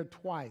is there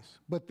twice,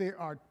 but there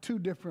are two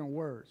different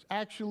words.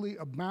 Actually,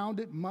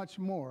 abounded much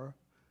more.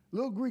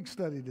 Little Greek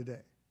study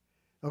today,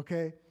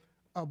 okay?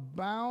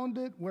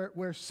 Abounded,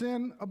 where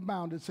sin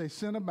abounded, say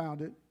sin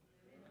abounded.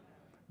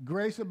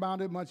 Grace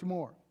abounded much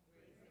more.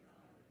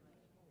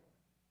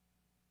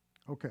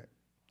 Okay.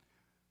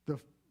 The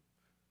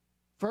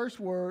first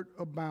word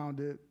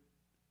abounded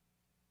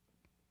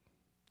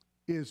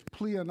is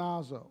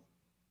pleonazo.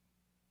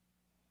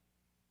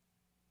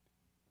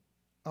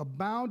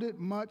 Abounded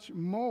much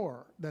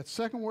more. That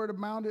second word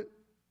abounded,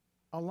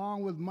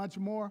 along with much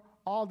more,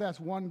 all that's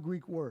one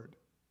Greek word.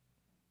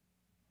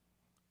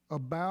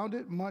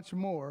 Abounded much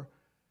more.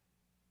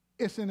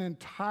 It's an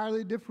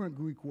entirely different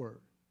Greek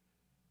word.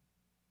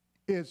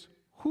 It's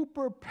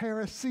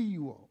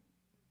huperparaseuo.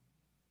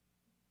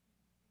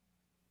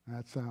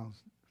 That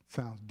sounds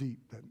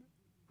deep, doesn't it?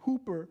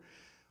 Huper,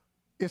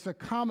 it's a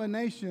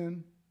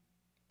combination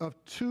of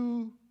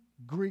two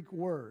Greek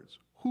words,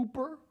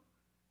 huper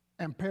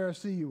and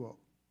paraseuo.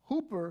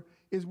 Huper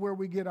is where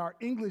we get our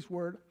English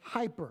word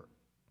hyper.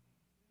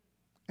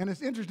 And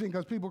it's interesting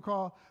because people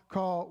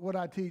call what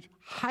I teach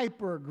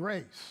hyper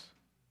grace.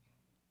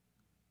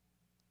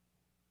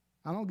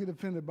 I don't get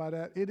offended by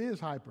that. It is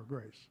hyper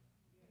grace.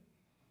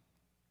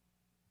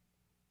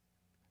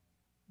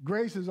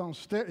 Grace is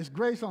it's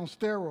grace on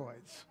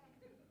steroids.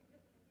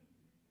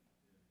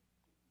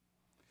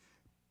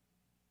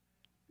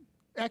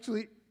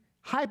 Actually,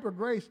 hyper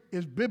grace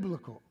is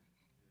biblical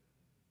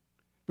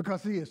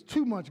because see, it's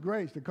too much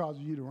grace that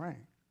causes you to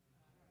reign.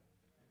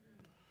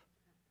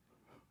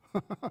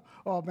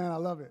 Oh man, I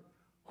love it.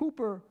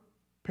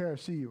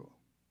 Huperparaseuo.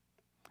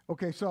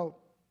 Okay, so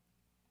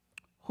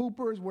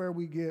huper is where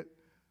we get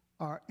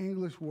our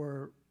English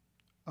word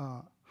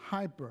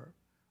hyper.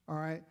 All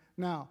right.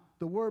 Now,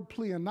 the word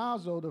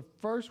pleonazo, the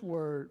first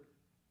word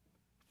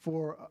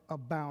for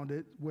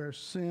abounded, where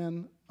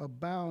sin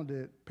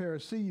abounded,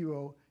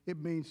 paraseuo, it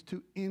means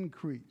to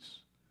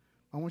increase.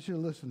 I want you to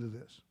listen to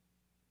this.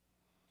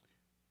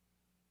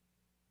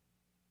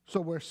 So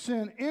where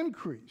sin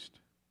increased,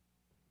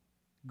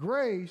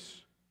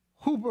 grace,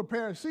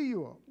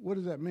 huperparaseuo. What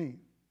does that mean?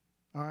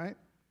 All right.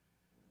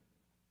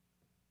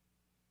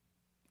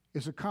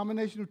 It's a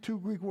combination of two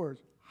Greek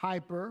words.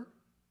 Hyper,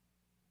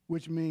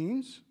 which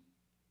means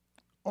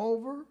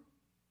over,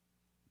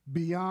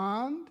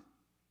 beyond,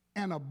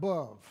 and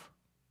above.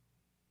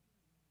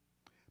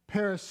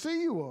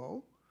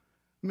 Paraseuo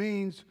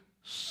means,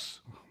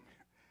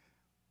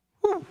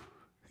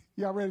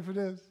 y'all ready for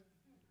this?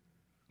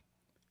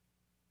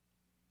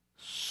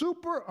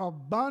 Super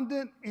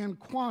abundant in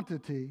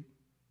quantity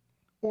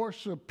or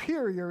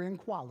superior in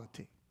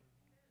quality.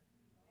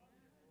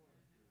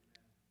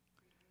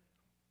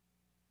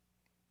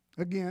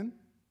 Again,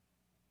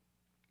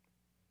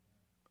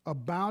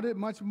 abounded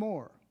much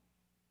more.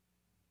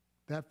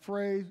 That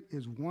phrase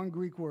is one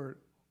Greek word,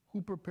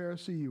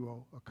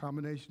 huperparaseuo, a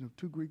combination of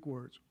two Greek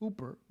words.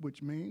 Huper,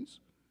 which means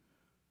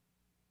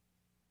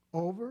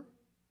over,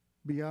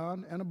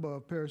 beyond, and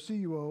above.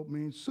 Paraseuo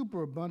means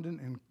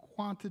superabundant in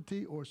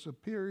quantity or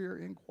superior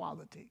in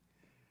quality.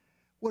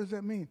 What does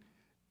that mean?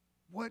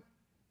 What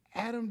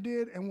Adam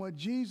did and what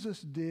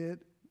Jesus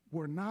did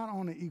were not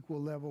on an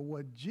equal level.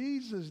 What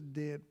Jesus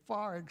did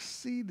far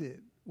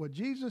exceeded. What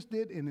Jesus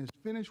did in his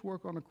finished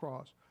work on the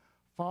cross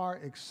far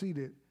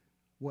exceeded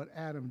what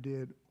Adam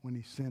did when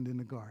he sinned in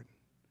the garden.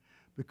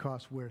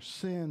 because where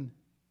sin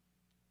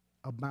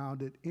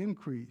abounded,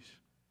 increase,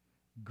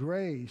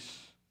 grace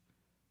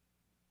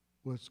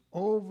was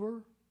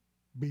over,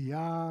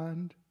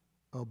 beyond,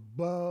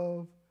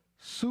 above,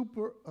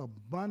 super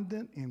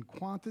abundant in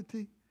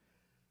quantity,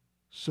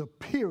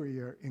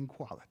 superior in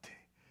quality.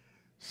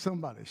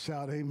 Somebody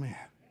shout amen. Amen.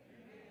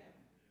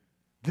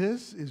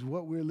 This is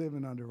what we're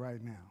living under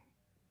right now.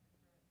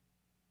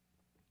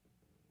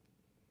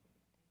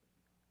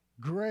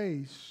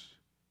 Grace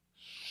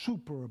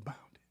superabounded.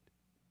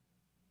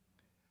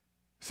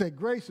 Say,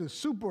 grace is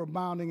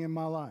superabounding in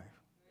my life.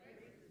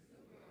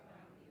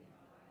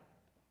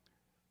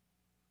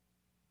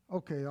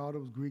 Okay, all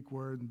those Greek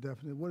words and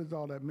definite. What does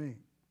all that mean?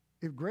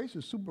 If grace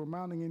is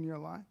superabounding in your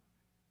life,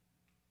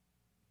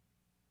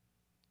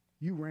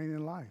 you reign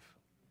in life.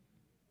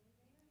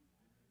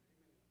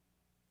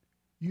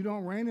 You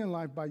don't reign in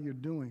life by your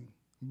doing,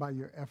 by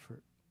your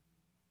effort.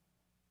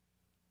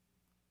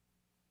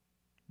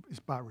 It's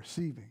by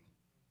receiving.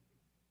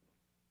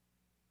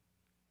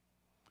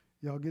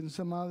 Y'all getting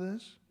some out of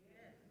this?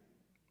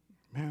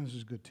 Yes. Man, this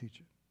is good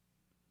teaching.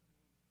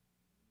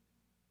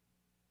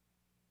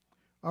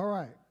 All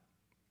right.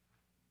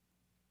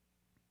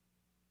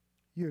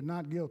 You're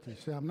not guilty.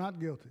 Say, I'm not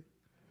guilty.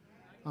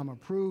 I'm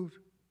approved,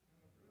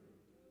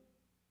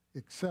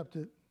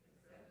 accepted,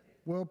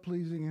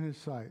 well-pleasing in his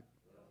sight,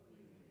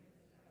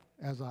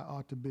 as I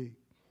ought to be.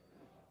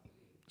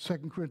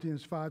 2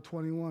 Corinthians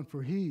 5:21,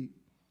 for he,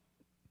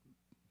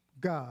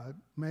 God,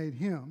 made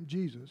him,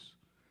 Jesus,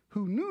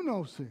 who knew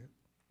no sin,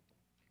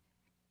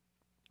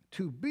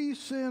 to be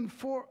sin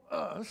for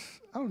us.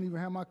 I don't even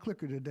have my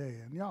clicker today,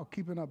 and y'all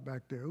keeping up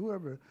back there.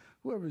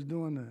 Whoever's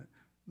doing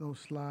those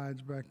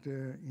slides back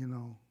there, you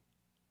know,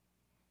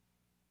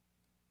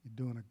 you're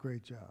doing a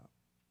great job.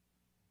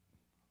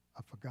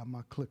 I forgot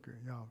my clicker.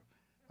 Y'all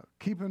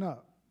keeping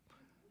up.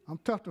 I'm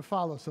tough to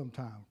follow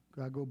sometimes.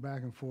 I go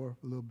back and forth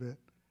a little bit.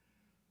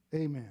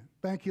 Amen.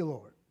 Thank you,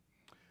 Lord.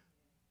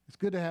 It's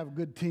good to have a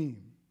good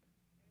team.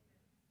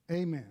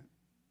 Amen.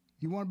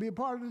 You want to be a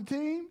part of the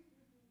team?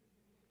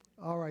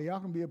 All right, y'all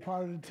can be a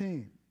part of the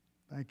team.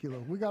 Thank you,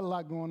 Lord. We got a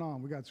lot going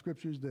on. We got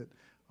scriptures that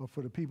are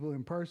for the people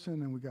in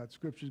person, and we got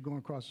scriptures going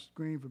across the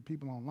screen for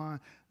people online.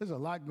 There's a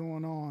lot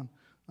going on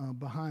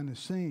behind the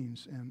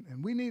scenes,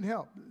 and we need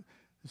help.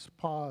 Just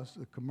pause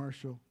the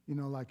commercial, you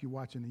know, like you're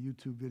watching a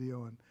YouTube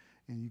video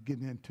and you're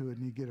getting into it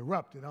and you get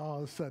erupted. All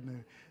of a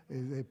sudden,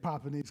 they're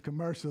popping these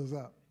commercials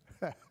up.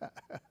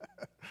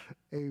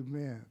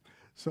 Amen.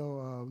 So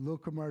a little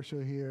commercial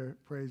here,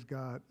 praise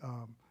God.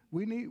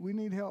 We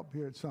need help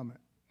here at Summit.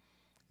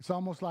 It's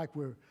almost like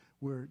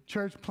we're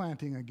church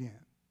planting again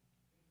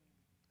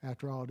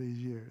after all these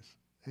years.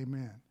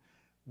 Amen.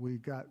 We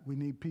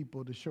need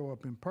people to show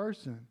up in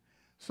person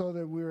so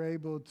that we're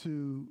able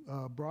to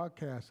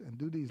broadcast and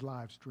do these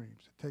live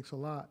streams. It takes a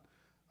lot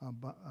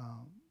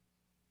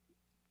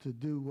to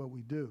do what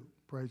we do.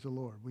 Praise the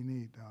Lord. We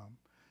need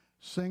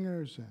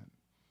singers and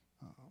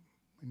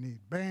we need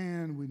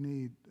band. We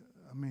need,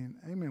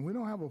 amen. We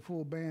don't have a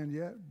full band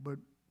yet, but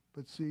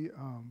see,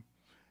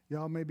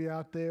 y'all may be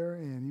out there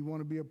and you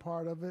want to be a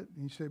part of it.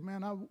 And you say,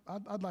 man,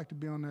 I'd like to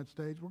be on that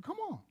stage. Well, come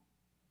on.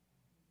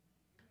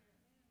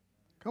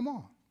 Come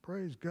on.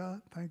 Praise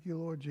God. Thank you,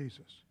 Lord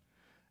Jesus.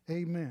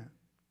 Amen.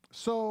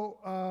 So,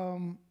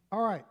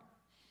 all right.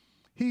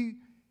 He,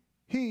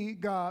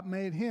 God,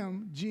 made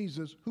him,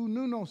 Jesus, who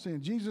knew no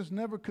sin. Jesus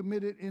never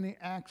committed any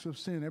acts of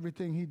sin.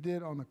 Everything he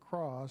did on the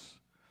cross,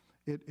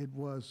 it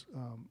was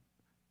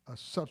a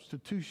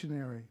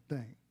substitutionary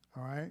thing,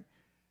 all right?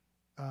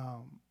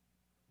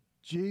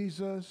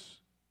 Jesus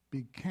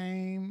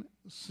became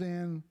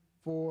sin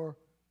for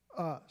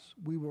us.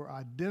 We were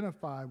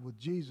identified with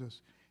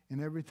Jesus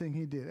in everything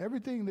he did.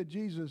 Everything that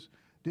Jesus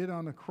did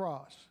on the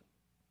cross,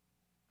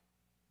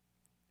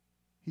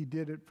 he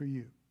did it for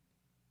you.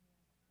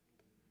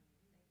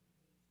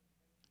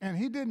 And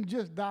he didn't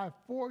just die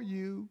for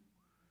you,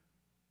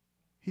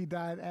 he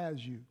died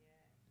as you.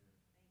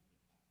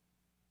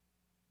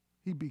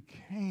 He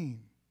became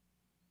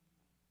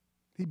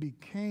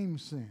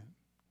sin.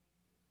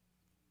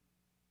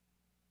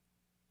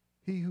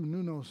 He who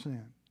knew no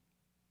sin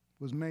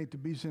was made to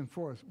be sin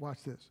for us.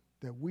 Watch this,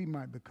 that we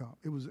might become.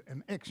 It was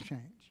an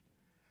exchange.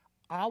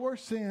 Our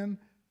sin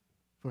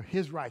for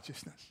his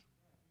righteousness.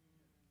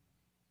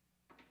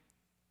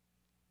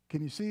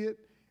 Can you see it?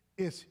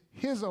 It's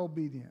his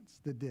obedience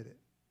that did it.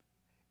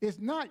 It's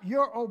not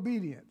your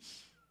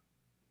obedience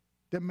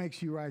that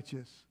makes you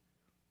righteous.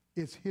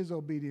 It's his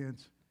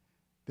obedience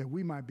that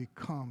we might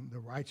become the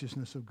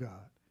righteousness of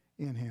God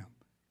in him.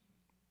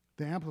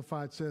 The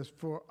Amplified says,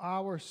 for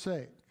our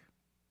sake,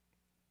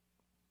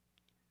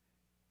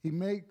 he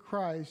made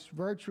Christ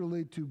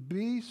virtually to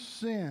be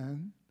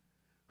sin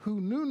who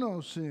knew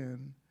no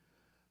sin,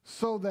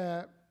 so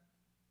that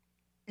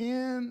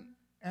in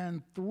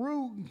and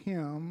through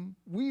him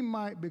we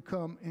might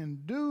become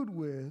endued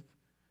with,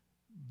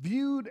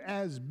 viewed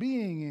as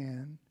being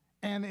in,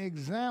 and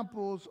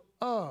examples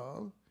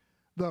of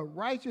the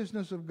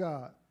righteousness of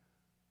God,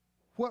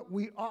 what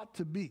we ought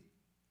to be,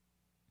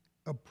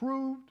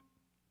 approved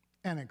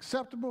and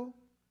acceptable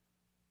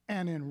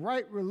and in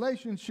right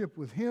relationship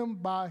with him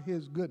by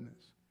his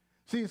goodness.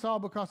 See, it's all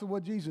because of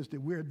what Jesus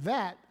did. We're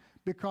that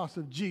because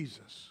of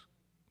Jesus.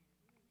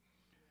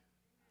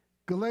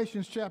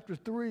 Galatians chapter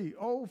 3,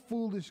 oh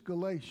foolish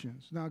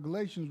Galatians. Now,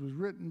 Galatians was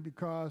written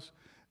because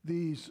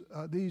these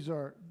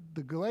are,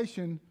 the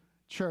Galatian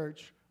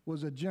church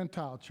was a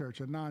Gentile church,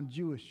 a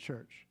non-Jewish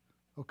church.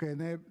 Okay,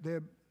 and they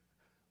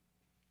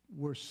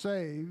were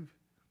saved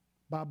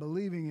by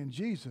believing in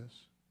Jesus.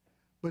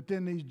 But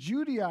then these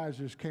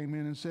Judaizers came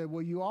in and said,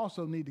 well, you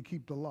also need to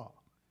keep the law.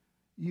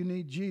 You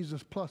need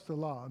Jesus plus the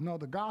law. No,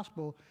 the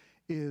gospel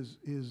is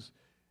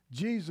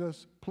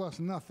Jesus plus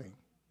nothing.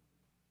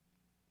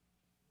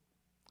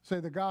 Say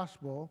the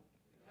gospel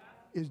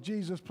is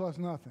Jesus plus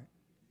nothing.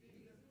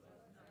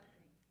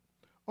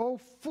 Oh,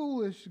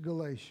 foolish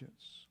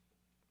Galatians,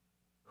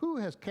 who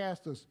has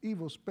cast an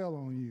evil spell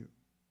on you?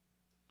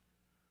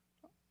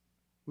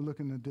 We're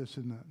looking at this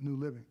in the New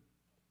Living.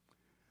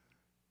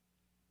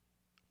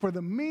 For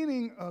the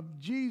meaning of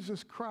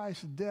Jesus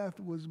Christ's death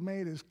was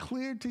made as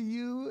clear to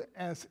you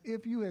as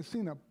if you had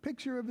seen a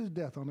picture of his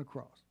death on the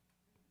cross.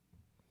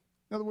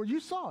 In other words, you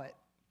saw it.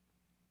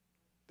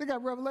 They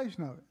got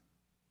revelation of it.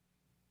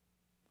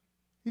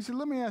 He said,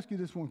 let me ask you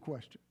this one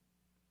question.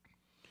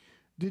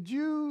 Did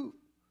you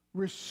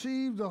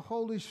receive the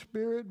Holy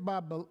Spirit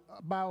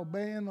by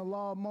obeying the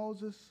law of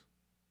Moses?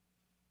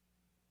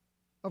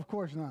 Of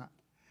course not.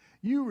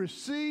 You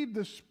received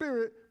the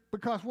Spirit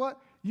because what?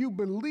 You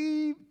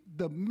believed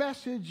the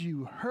message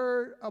you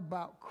heard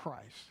about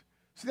Christ.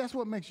 See, that's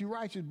what makes you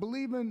righteous.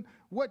 Believing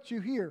what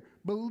you hear.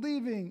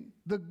 Believing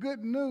the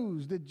good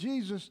news that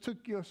Jesus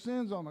took your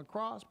sins on the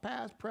cross,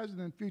 past,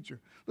 present, and future.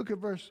 Look at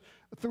verse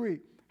 3.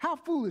 How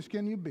foolish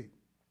can you be?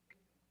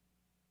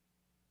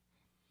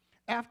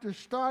 After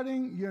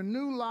starting your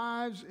new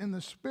lives in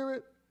the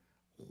Spirit,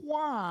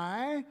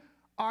 why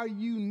are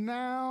you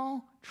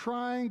now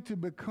trying to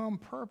become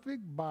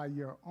perfect by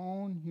your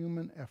own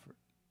human effort?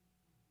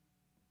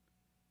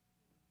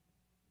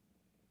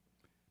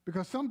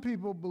 Because some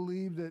people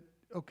believe that,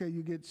 okay,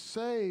 you get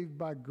saved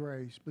by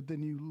grace, but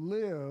then you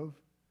live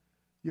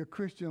your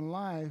Christian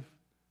life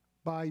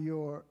by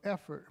your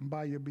effort and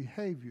by your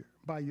behavior,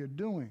 by your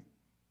doing.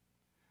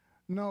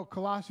 No,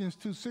 Colossians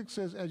 2:6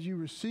 says, as you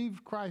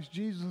received Christ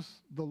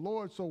Jesus the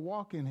Lord, so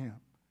walk in him.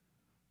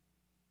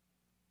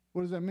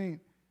 What does that mean?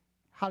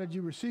 How did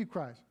you receive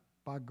Christ?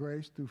 By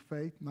grace through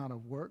faith, not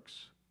of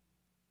works.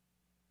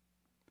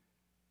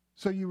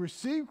 So you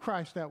receive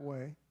Christ that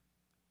way,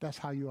 that's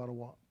how you ought to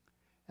walk.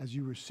 As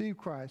you receive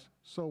Christ,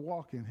 so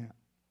walk in him.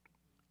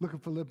 Look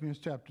at Philippians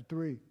chapter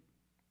 3. You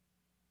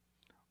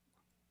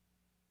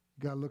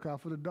got to look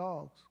out for the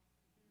dogs.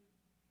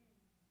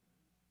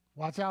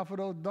 Watch out for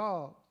those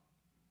dogs.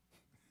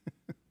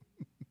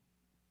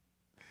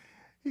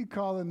 He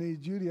calling these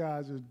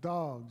Judaizers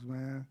dogs,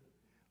 man.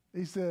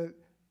 He said,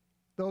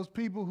 those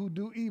people who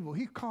do evil,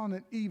 he's calling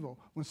it evil.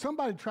 When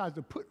somebody tries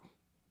to put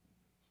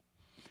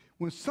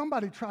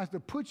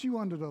you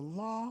under the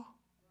law,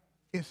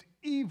 it's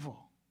evil.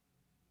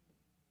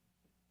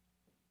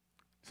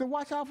 So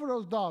watch out for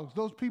those dogs,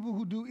 those people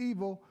who do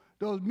evil,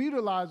 those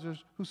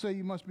mutilizers who say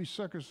you must be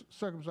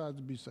circumcised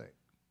to be saved.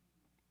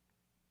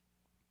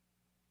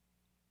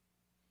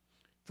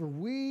 For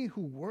we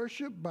who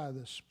worship by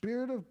the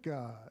Spirit of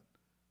God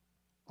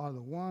are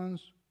the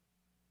ones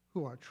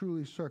who are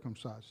truly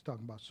circumcised. It's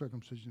talking about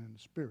circumcision in the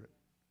Spirit.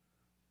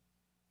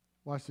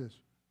 Watch this.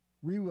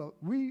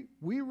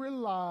 We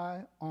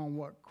rely on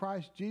what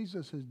Christ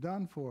Jesus has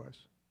done for us.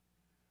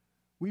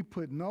 We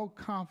put no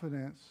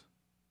confidence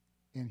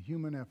in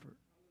human effort.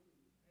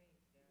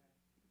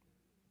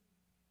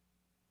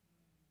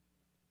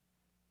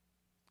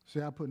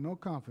 Say, I put no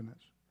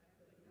confidence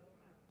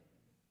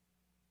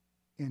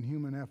in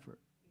human effort.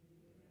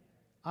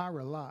 I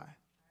rely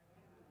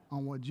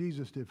on what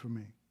Jesus did for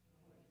me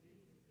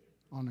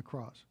on the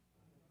cross.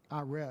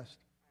 I rest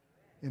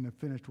in the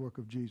finished work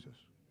of Jesus.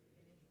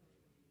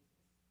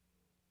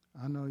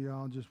 I know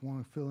y'all just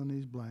want to fill in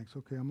these blanks.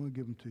 Okay, I'm going to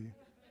give them to you.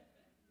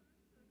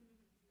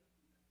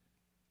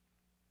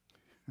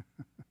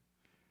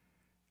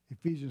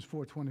 Ephesians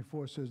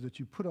 4:24 says that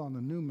you put on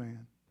the new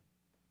man,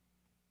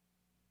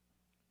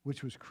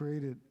 which was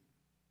created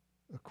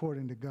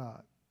according to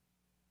God.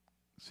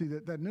 See,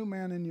 that new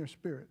man in your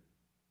spirit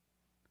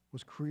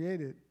was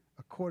created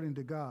according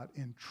to God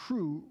in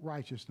true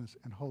righteousness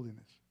and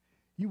holiness.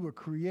 You were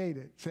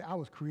created, say, I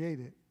was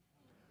created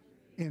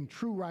in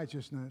true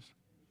righteousness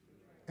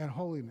and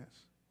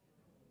holiness.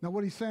 Now,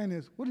 what he's saying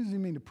is, what does he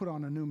mean to put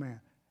on a new man?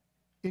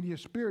 In your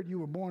spirit, you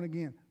were born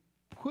again.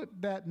 Put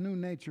that new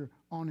nature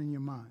on in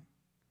your mind.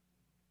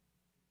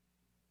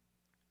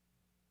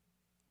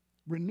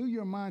 Renew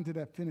your mind to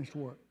that finished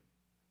work.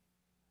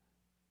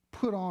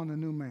 Put on a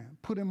new man.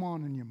 Put him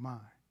on in your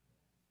mind.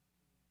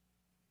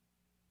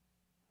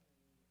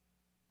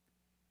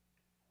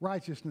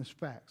 Righteousness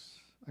facts.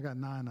 I got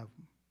 9 of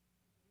them.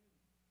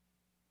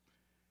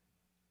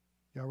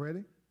 Y'all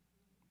ready?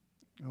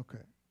 Okay.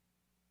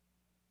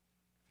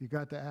 If you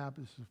got the app,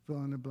 this is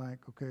fill in the blank.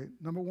 Okay.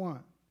 Number 1,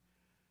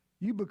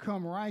 you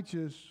become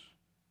righteous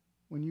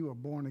when you are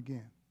born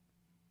again.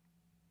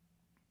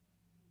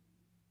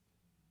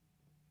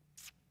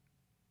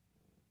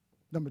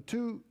 Number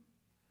 2,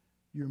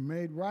 you're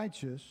made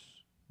righteous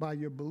by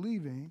your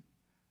believing,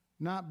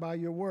 not by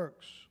your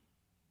works.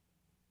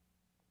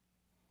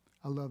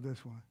 I love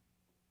this one.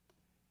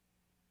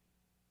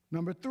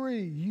 Number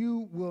 3,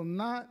 you will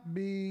not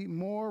be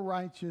more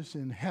righteous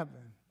in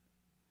heaven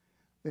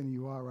than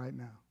you are right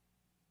now.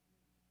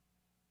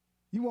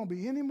 You won't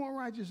be any more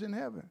righteous in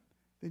heaven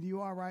than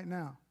you are right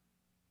now.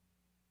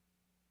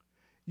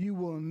 You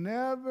will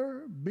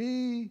never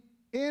be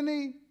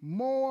any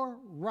more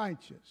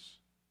righteous.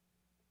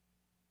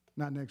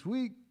 Not next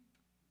week,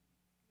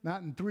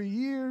 not in 3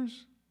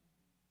 years.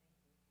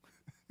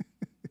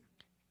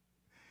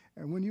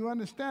 And when you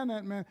understand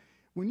that, man,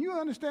 when you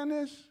understand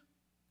this,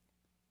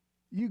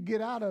 you get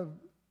out of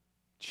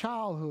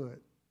childhood.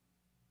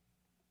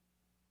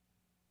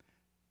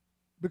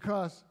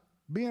 Because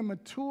being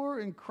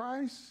mature in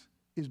Christ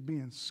is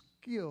being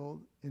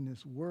skilled in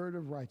this word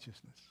of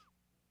righteousness.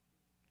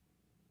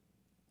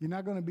 You're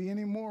not going to be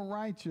any more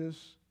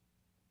righteous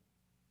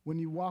when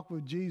you walk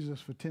with Jesus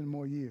for 10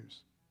 more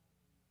years.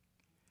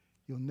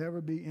 You'll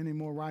never be any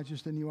more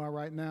righteous than you are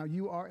right now.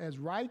 You are as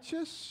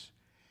righteous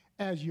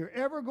as you're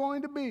ever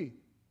going to be.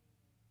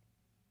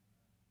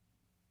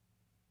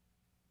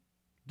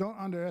 Don't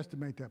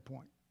underestimate that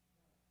point.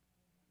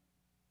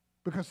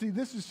 Because, see,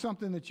 this is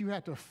something that you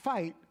have to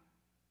fight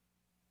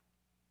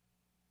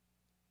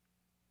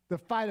the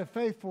fight of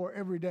faith for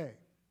every day.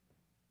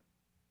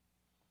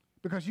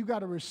 Because you got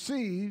to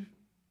receive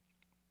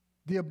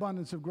the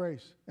abundance of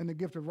grace and the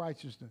gift of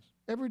righteousness.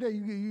 Every day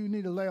you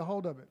need to lay a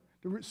hold of it.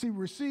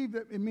 Receive,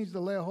 it means to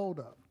lay a hold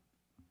of.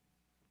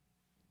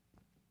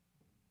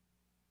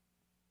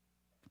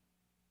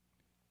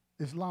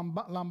 It's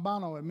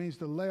lambano, it means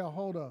to lay a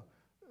hold of,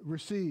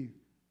 receive.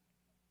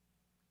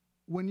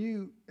 When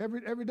you,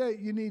 every day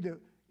you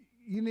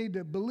need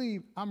to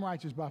believe I'm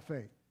righteous by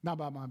faith, not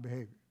by my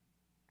behavior.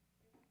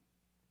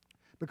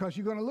 Because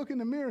you're going to look in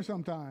the mirror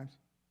sometimes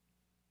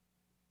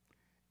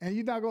and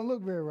you're not going to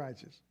look very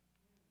righteous.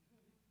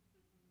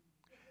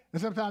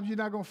 And sometimes you're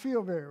not going to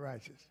feel very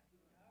righteous.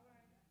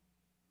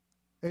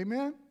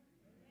 Amen?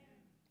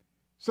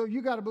 So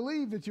you got to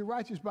believe that you're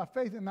righteous by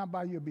faith and not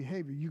by your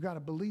behavior. You got to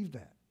believe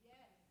that.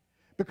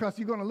 Because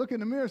you're going to look in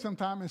the mirror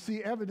sometime and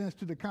see evidence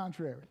to the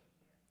contrary.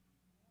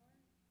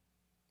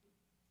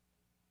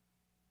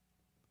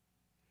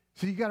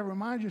 So you got to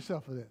remind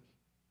yourself of this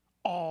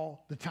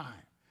all the time.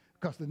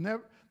 Because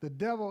the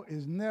devil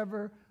is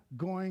never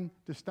going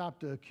to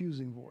stop the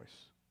accusing voice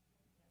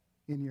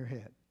in your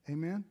head.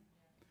 Amen?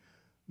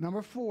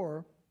 Number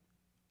 4,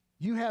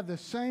 you have the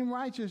same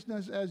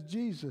righteousness as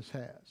Jesus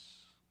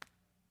has.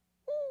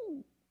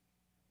 Woo!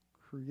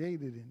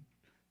 Created in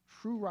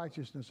true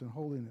righteousness and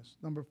holiness.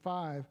 Number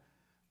 5,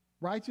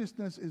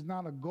 righteousness is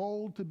not a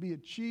goal to be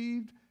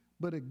achieved,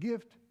 but a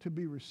gift to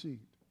be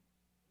received.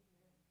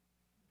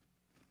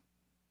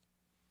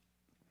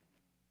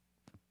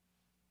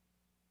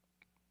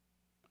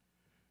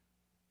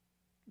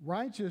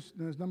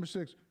 Righteousness, number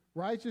 6,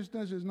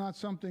 righteousness is not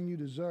something you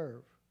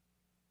deserve.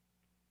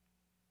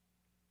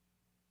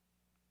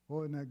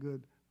 Boy, isn't that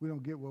good? We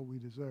don't get what we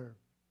deserve.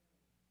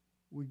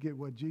 We get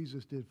what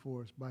Jesus did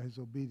for us by his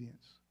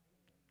obedience.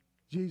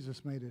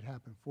 Jesus made it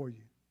happen for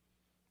you.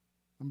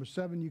 Number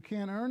 7, you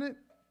can't earn it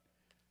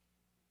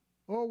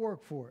or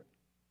work for it.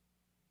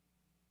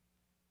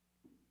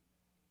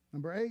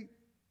 Number 8,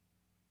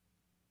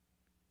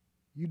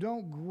 you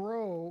don't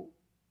grow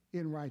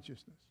in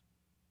righteousness.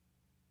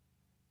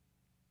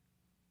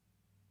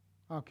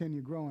 How can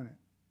you grow in it?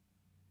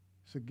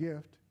 It's a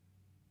gift.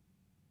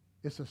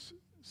 It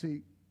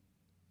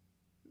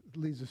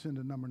leads us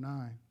into number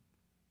 9.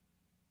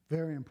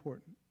 Very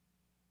important.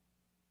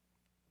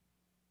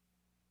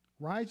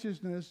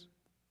 Righteousness,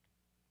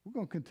 we're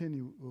going to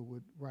continue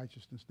with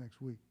righteousness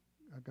next week.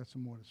 I got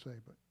some more to say,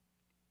 but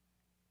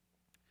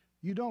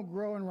you don't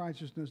grow in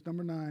righteousness.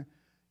 Number 9,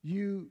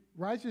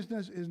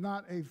 righteousness is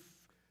not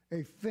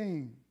a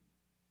thing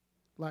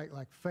like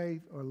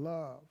faith or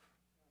love.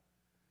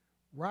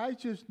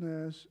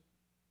 Righteousness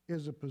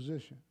is a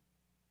position.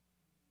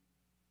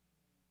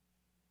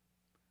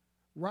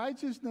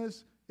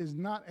 Righteousness is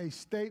not a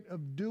state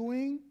of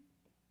doing,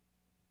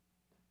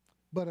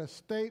 but a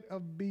state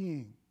of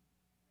being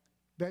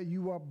that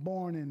you are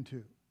born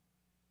into.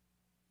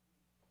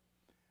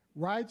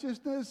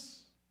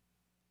 Righteousness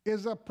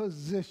is a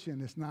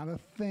position. It's not a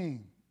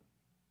thing.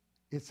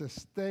 It's a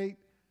state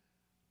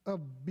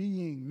of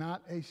being,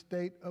 not a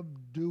state of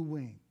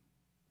doing.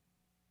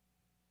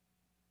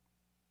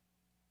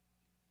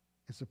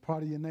 It's a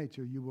part of your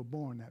nature. You were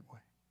born that way.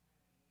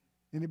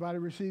 Anybody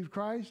receive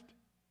Christ?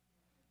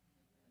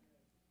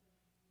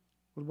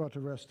 What about the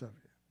rest of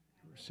you?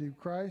 You receive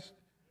Christ,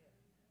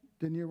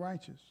 then you're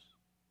righteous.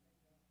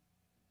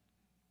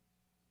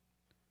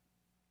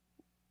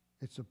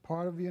 It's a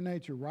part of your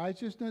nature.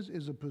 Righteousness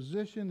is a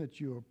position that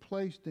you are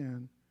placed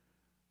in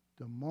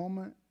the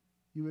moment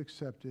you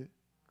accepted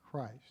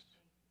Christ.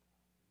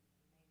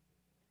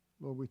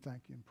 Lord, we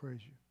thank you and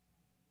praise you.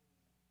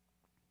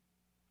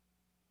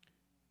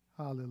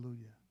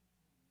 Hallelujah.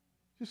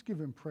 Just give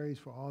him praise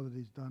for all that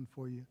he's done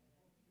for you.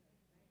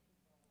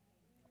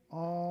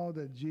 All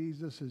that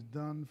Jesus has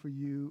done for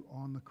you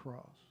on the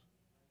cross.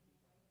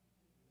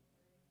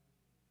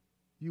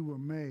 You were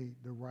made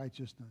the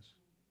righteousness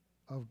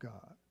of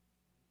God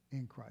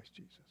in Christ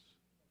Jesus.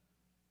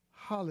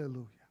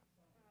 Hallelujah.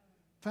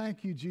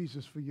 Thank you,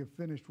 Jesus, for your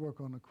finished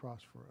work on the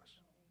cross for us.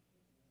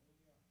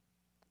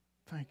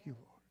 Thank you,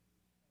 Lord.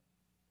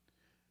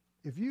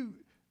 If you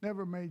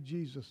never made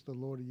Jesus the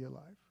Lord of your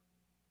life,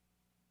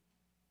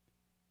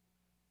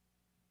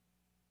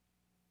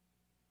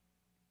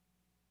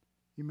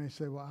 you may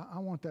say, well, I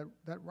want that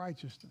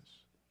righteousness.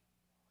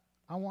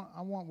 I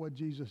want what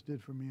Jesus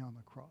did for me on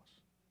the cross.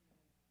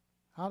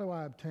 How do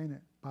I obtain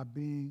it? By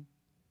being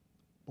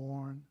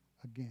born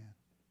again.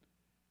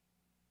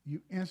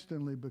 You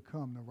instantly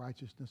become the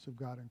righteousness of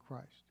God in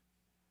Christ.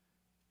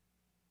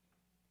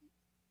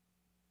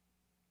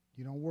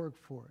 You don't work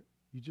for it.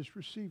 You just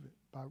receive it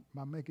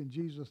by making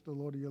Jesus the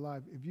Lord of your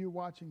life. If you're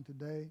watching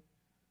today,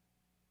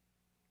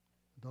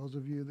 those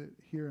of you that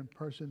here in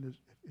person,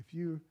 if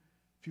you've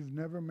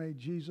never made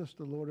Jesus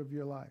the Lord of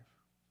your life,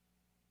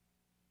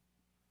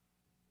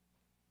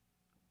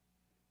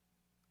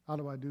 how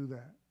do I do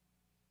that?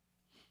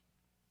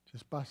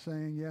 Just by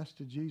saying yes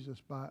to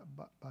Jesus, by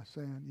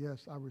saying,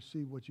 yes, I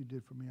receive what you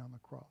did for me on the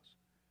cross.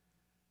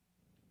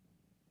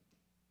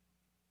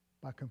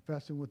 By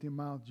confessing with your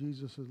mouth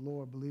Jesus is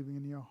Lord, believing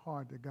in your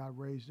heart that God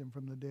raised him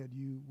from the dead,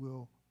 you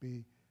will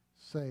be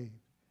saved.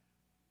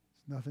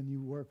 It's nothing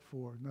you work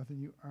for, nothing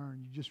you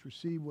earn. You just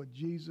receive what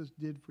Jesus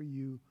did for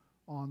you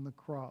on the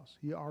cross.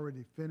 He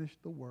already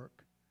finished the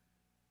work.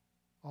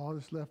 All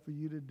that's left for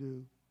you to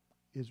do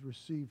is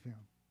receive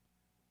him.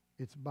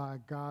 It's by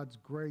God's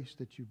grace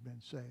that you've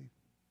been saved.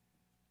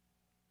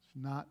 It's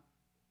not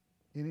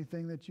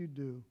anything that you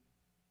do.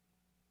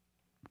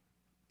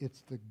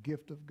 It's the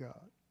gift of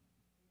God.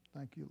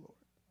 Thank you, Lord.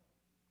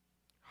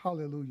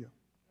 Hallelujah.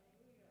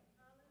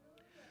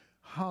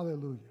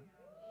 Hallelujah.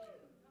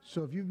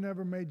 So if you've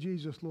never made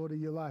Jesus Lord of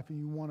your life and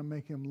you want to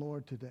make him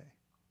Lord today,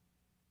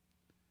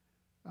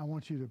 I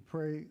want you to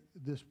pray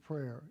this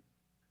prayer.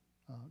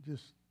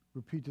 Just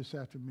repeat this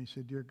after me.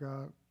 Say, dear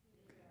God,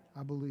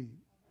 I believe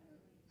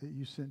that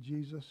you sent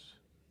Jesus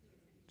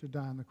to die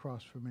on the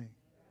cross for me.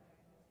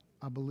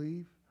 I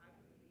believe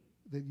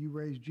that you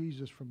raised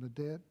Jesus from the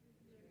dead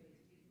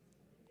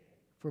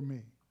for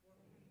me.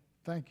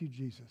 Thank you,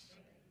 Jesus,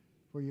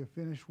 for your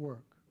finished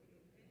work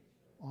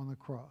on the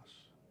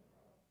cross.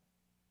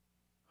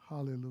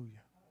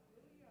 Hallelujah.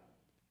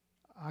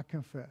 I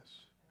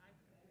confess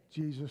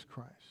Jesus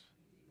Christ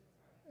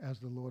as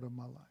the Lord of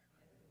my life.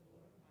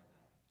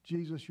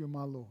 Jesus, you're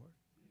my Lord.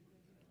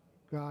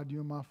 God,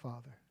 you're my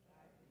Father.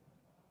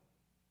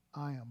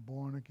 I am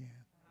born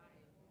again.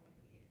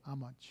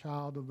 I'm a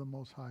child of the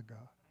Most High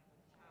God.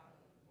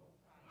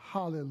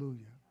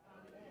 Hallelujah.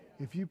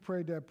 If you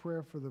prayed that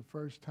prayer for the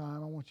first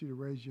time, I want you to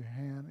raise your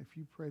hand. If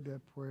you prayed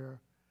that prayer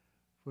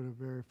for the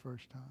very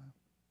first time.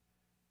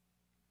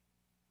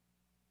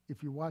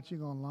 If you're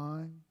watching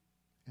online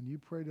and you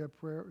prayed that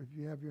prayer, if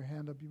you have your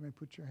hand up, you may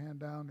put your hand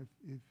down.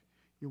 If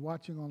you're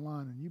watching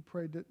online and you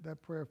prayed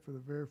that prayer for the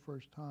very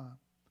first time,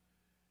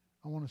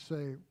 I want to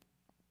say,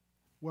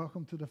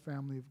 welcome to the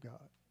family of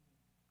God.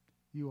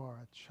 You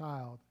are a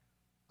child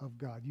of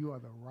God. You are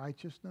the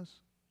righteousness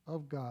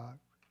of God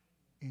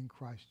in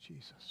Christ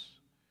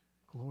Jesus.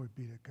 Glory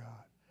be to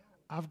God.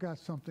 I've got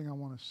something I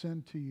want to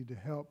send to you to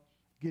help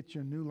get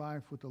your new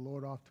life with the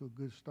Lord off to a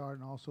good start,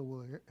 and also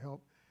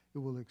it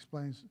will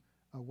explain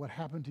what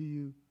happened to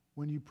you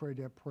when you prayed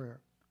that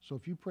prayer. So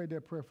if you prayed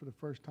that prayer for the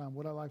first time,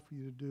 what I'd like for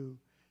you to do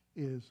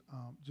is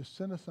just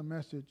send us a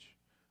message.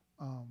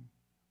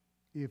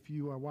 If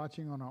you are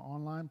watching on our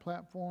online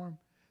platform,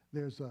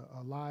 there's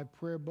a live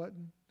prayer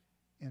button.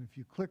 And if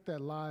you click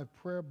that live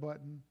prayer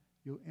button,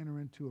 you'll enter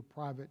into a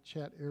private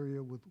chat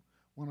area with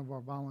one of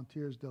our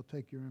volunteers. They'll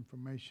take your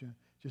information.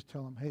 Just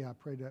tell them, hey, I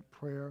prayed that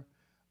prayer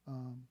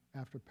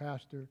after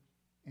Pastor,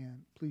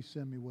 and please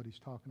send me what he's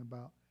talking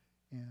about.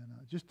 And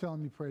just tell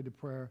him you prayed the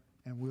prayer,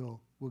 and we'll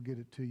get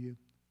it to you.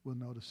 We'll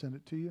know to send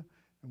it to you,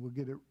 and we'll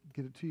get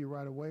it to you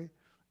right away.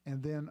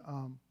 And then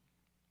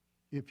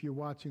if you're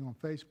watching on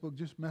Facebook,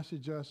 just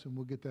message us, and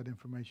we'll get that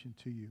information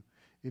to you.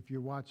 If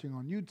you're watching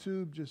on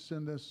YouTube, just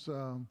send us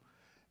a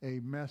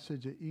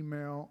message, an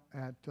email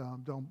at,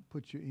 don't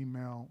put your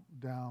email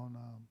down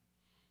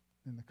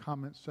in the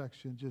comment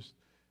section. Just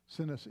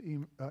send us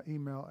an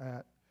email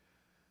at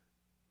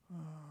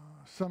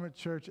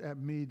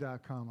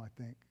summitchurch@me.com, I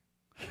think.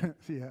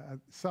 Yeah,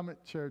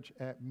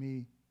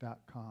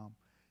 summitchurch@me.com,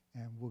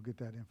 and we'll get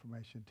that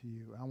information to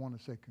you. I want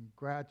to say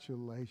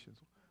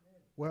congratulations.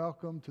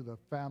 Welcome to the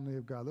family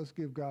of God. Let's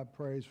give God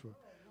praise for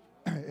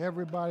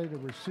everybody to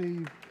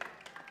receive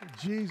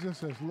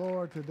Jesus as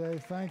Lord today.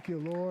 Thank you,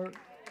 Lord.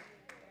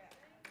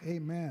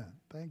 Amen.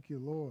 Thank you,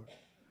 Lord.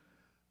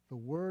 The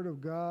word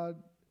of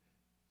God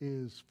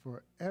is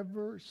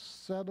forever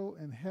settled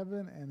in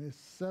heaven and is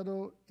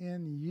settled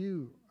in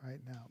you right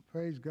now.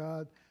 Praise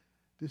God.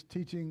 This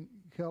teaching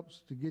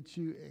helps to get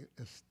you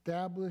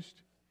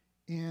established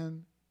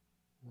in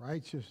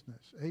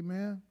righteousness.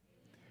 Amen?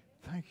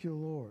 Thank you,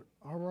 Lord.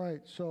 All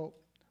right, so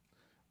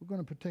we're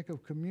going to partake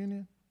of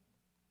communion.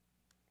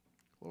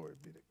 Glory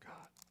be to God.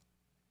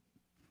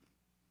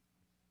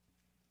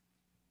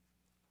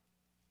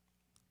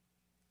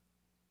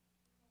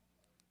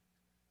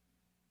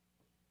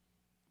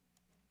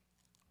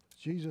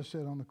 Jesus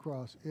said on the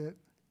cross, it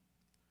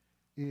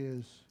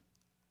is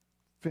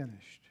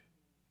finished.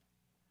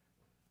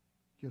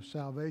 Your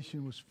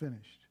salvation was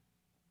finished.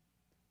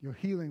 Your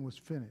healing was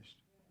finished.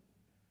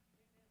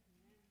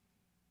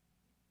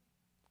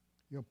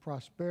 Your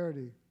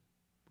prosperity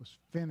was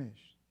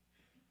finished.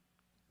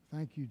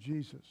 Thank you,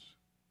 Jesus.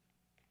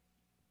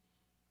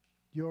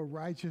 Your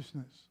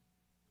righteousness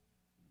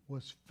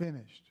was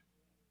finished.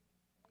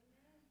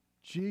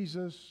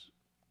 Jesus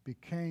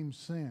became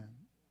sin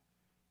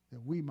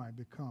that we might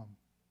become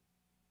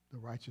the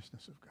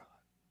righteousness of God.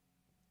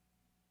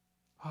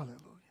 Hallelujah.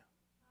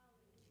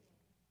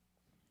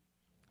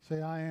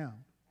 Say, I am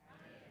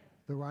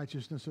the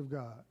righteousness of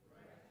God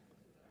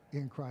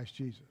in Christ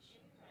Jesus.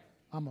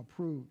 I'm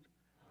approved.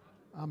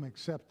 I'm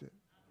accepted.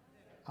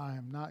 I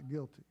am not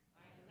guilty.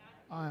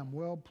 I am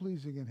well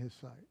pleasing in his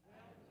sight.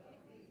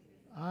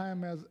 I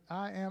am as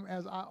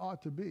I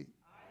ought to be.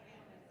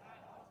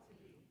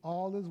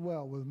 All is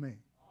well with me.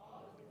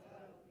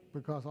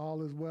 Because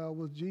all is well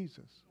with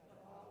Jesus.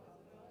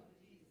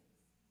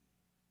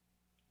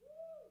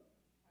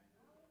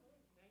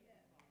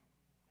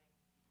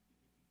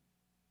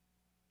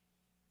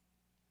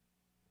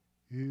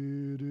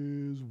 It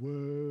is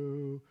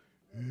well.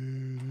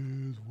 It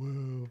is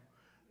well.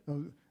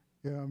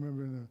 Yeah, I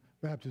remember in the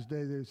Baptist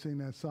days they would sing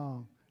that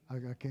song. I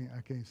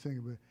can't sing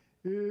it, but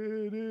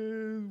it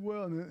is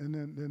well. And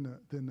then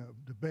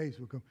the bass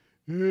would come.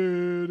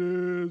 It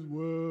is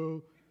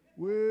well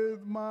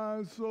with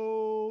my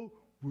soul,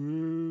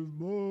 with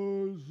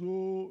my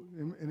soul.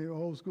 And the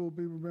old school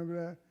people remember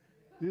that?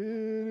 It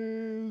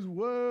is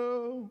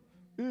well.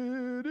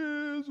 It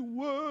is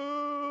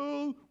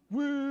well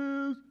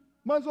with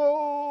my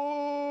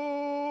soul.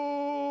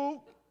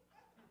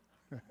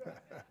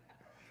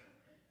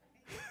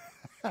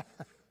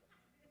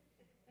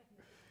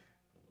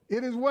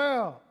 It is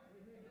well.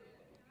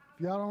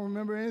 If y'all don't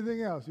remember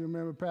anything else, you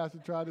remember Pastor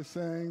tried to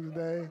sing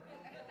today,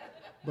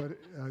 but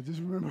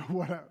just remember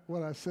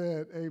what I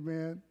said.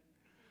 Amen.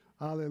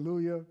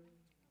 Hallelujah.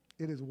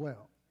 It is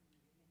well.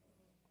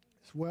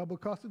 It's well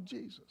because of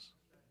Jesus.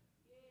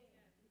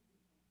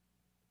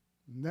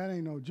 And that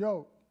ain't no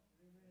joke.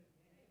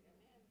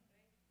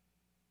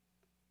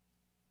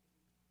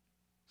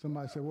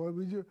 Somebody said, "Well,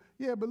 would you?"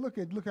 Yeah, but look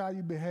how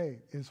you behave.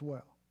 It's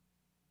well.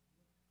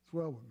 It's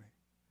well with me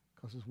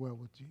because it's well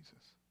with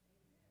Jesus.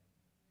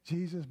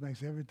 Jesus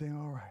makes everything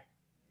all right.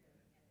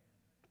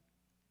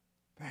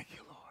 Thank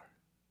you, Lord.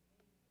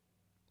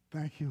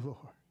 Thank you,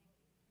 Lord.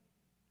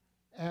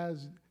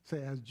 As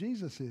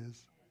Jesus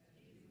is,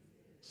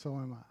 so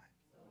am I.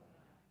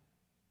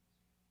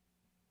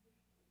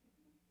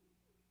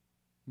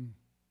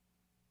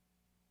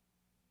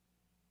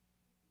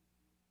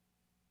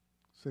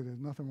 Say,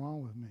 there's nothing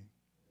wrong with me.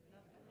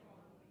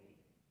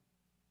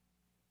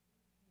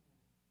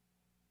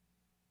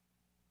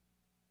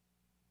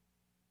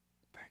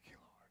 Thank you,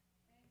 Lord.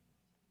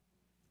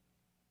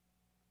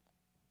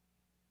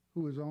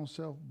 Who his own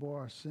self bore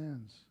our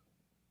sins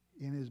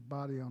in his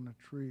body on the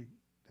tree,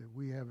 that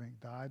we, having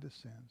died to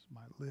sins,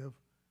 might live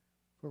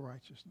for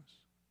righteousness.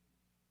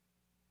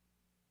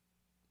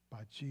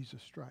 By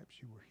Jesus' stripes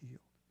you were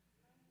healed.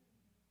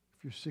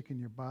 If you're sick in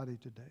your body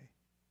today,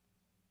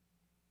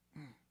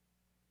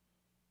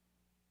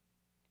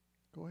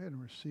 go ahead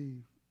and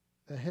receive.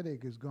 That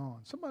headache is gone.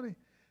 Somebody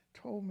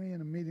told me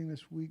in a meeting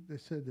this week, they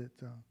said that,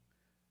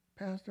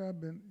 Pastor,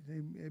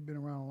 they've been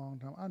around a long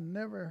time. I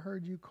never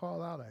heard you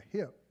call out a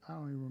hip. I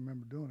don't even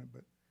remember doing it,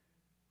 but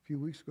a few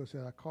weeks ago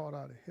said I called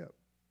out a hip.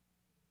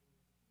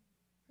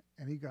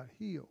 And he got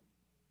healed.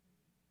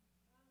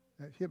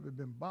 That hip had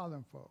been bothering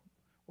him for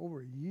over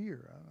a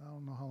year. I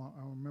don't know how long.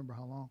 I don't remember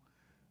how long.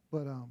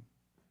 But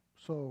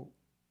so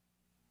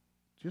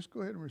just go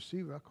ahead and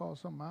receive it. I called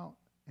something out,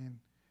 and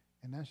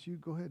that's you.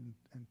 Go ahead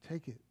and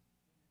take it.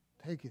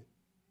 Take it.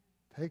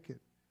 Take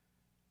it.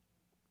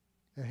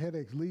 The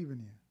headache's leaving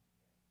you.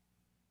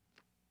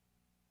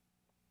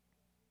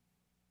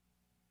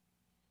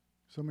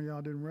 Some of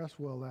y'all didn't rest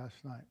well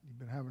last night. You've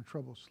been having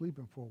trouble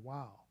sleeping for a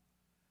while.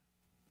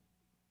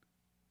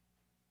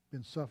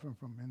 Been suffering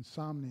from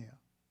insomnia.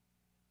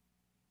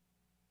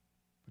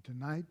 But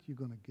tonight you're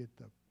going to get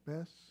the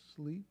best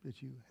sleep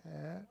that you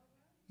had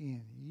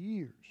in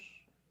years.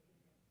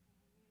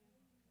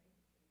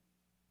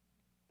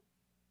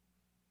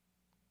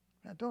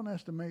 Now, don't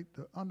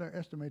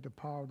underestimate the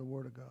power of the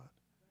Word of God.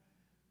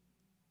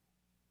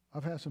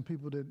 I've had some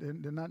people that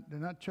they're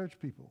not church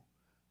people,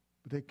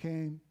 but they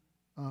came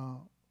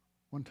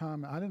one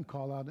time. I didn't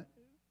call out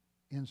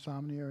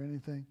insomnia or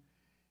anything,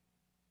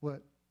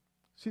 but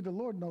see, the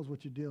Lord knows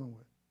what you're dealing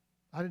with.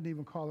 I didn't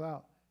even call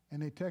out,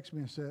 and they texted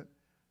me and said,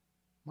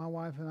 "My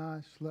wife and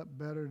I slept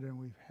better than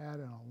we've had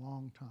in a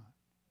long time."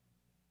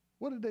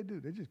 What did they do?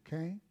 They just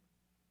came,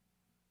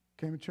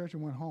 Came to church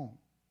and went home.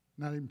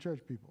 Not even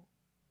church people.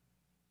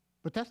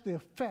 But that's the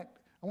effect.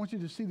 I want you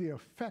to see the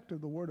effect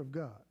of the Word of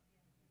God.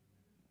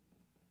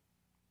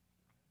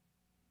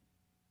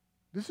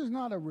 This is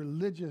not a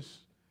religious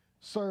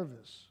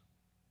service.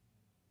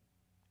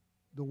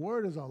 The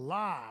Word is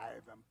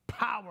alive and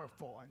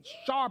powerful and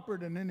sharper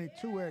than any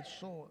two-edged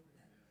sword.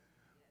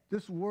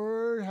 This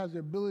Word has the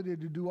ability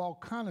to do all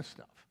kind of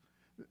stuff.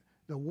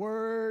 The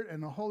Word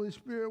and the Holy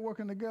Spirit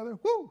working together,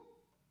 whoo!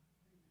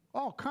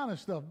 All kind of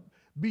stuff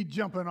be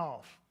jumping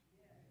off.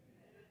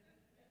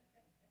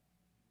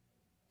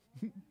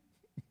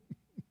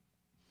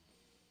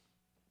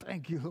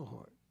 Thank you,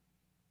 Lord.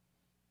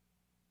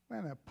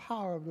 Man, the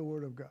power of the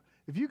Word of God.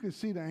 If you could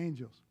see the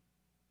angels,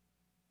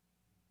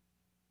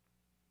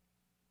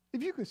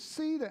 if you could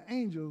see the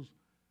angels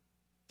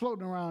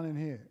floating around in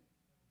here,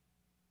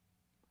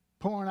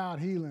 pouring out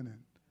healing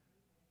and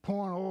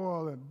pouring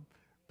oil and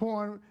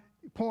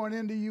pouring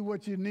into you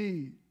what you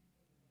need.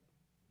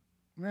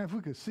 Man, if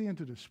we could see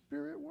into the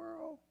spirit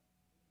world,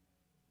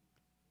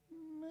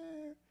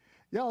 man,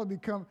 y'all be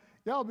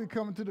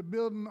coming to the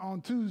building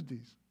on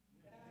Tuesdays.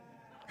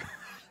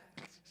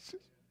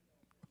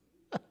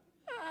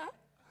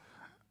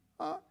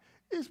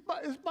 It's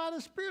by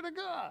the Spirit of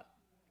God.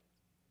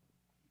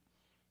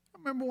 I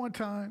remember one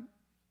time,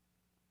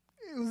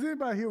 was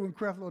anybody here when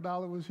Creflo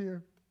Dollar was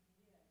here?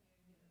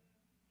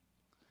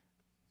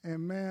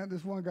 And man,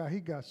 this one guy,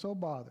 he got so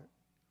bothered.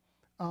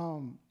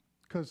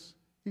 Because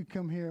he'd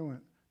come here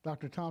when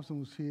Dr. Thompson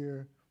was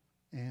here,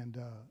 and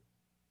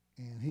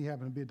he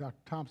happened to be at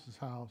Dr. Thompson's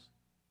house.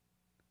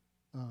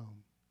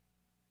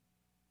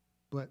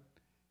 But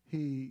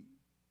he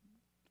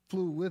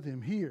flew with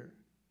him here.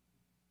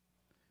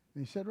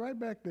 And he sat right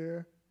back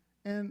there,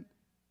 and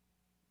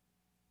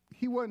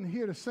he wasn't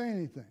here to say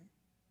anything.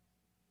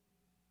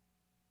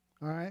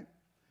 All right?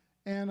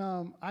 And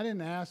I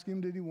didn't ask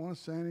him, did he want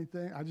to say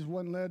anything? I just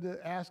wasn't led to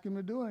ask him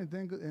to do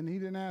anything, and he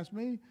didn't ask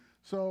me.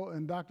 So,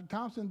 and Dr.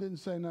 Thompson didn't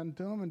say nothing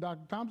to him, and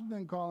Dr. Thompson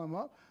didn't call him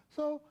up.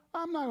 So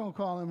I'm not going to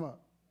call him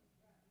up.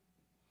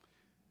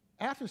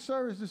 After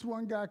service, this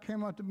one guy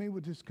came up to me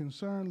with this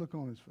concerned look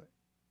on his face.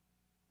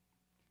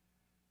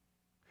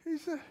 He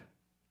said,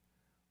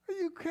 "Are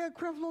you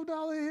Creflo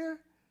Dollar here?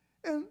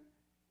 And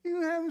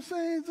you haven't said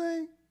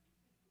anything?"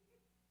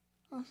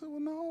 I said, "Well,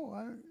 no,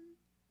 I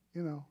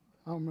don't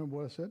remember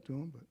what I said to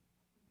him, but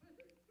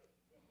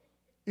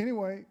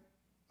anyway,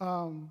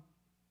 and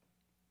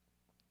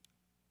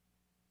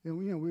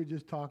we were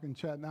just talking,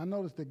 chatting. I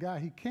noticed the guy,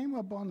 he came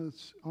up on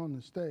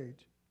the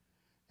stage,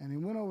 and he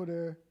went over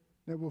there.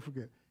 Never will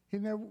forget. He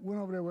never went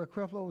over there where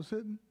Creflo was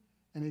sitting,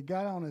 and he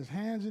got on his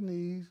hands and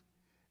knees,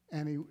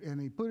 and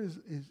he put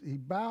he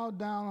bowed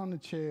down on the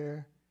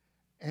chair,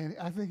 and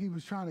I think he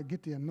was trying to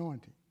get the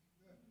anointing.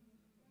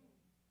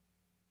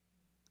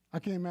 I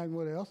can't imagine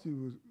what else he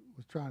was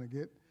trying to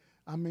get.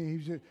 I mean, he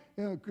was just,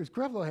 because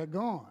Creflo had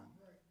gone.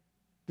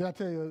 Did I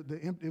tell you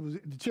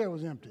the chair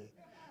was empty?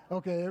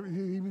 Okay,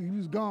 he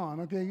was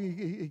gone. Okay,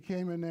 he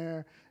came in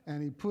there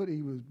and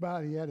he was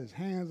bowed. He had his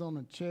hands on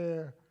the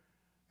chair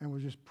and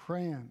was just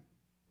praying.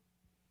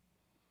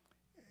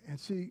 And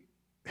see,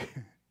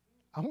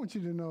 I want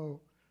you to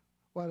know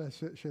why I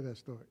share that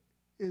story.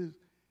 Is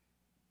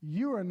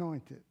you're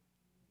anointed.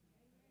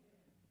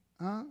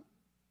 Huh?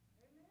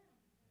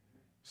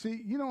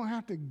 See, you don't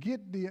have to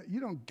get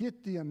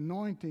the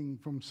anointing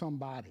from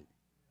somebody.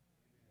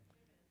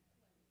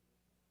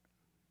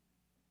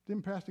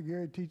 Didn't Pastor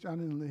Gary teach? I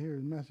didn't hear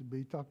his message, but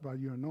he talked about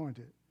you're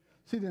anointed.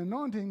 See, the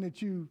anointing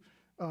that you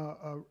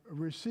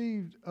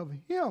received of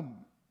him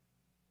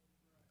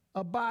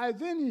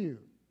abides in you.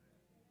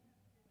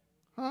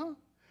 Huh?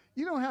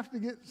 You don't have to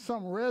get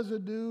some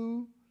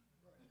residue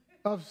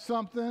of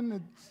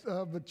something,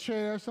 of a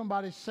chair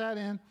somebody sat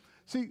in.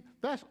 See,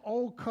 that's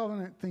old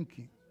covenant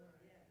thinking.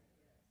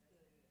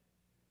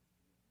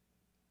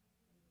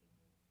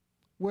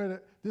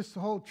 Where this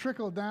whole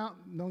trickle down,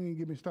 don't even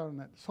get me started on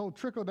that. This whole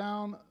trickle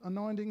down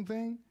anointing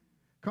thing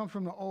comes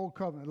from the old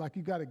covenant. Like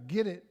you got to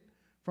get it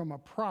from a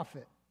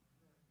prophet.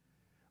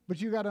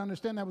 But you got to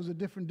understand that was a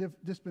different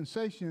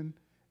dispensation,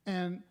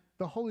 and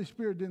the Holy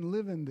Spirit didn't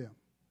live in them.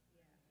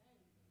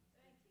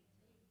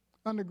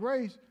 Under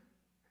grace,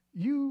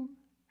 you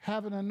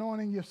have an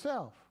anointing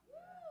yourself.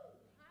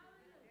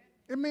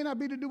 It may not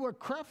be to do what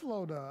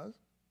Creflo does,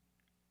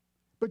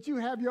 but you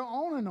have your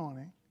own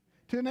anointing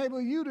to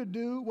enable you to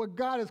do what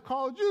God has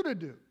called you to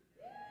do.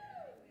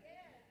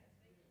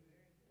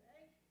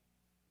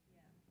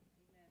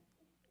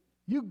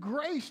 You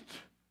graced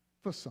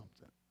for something.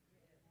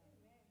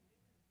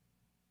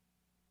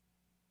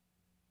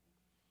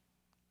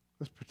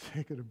 Let's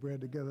partake of the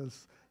bread together.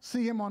 Let's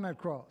see him on that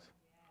cross,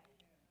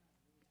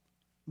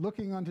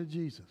 looking unto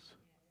Jesus.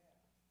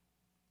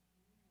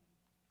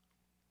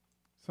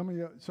 Some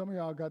of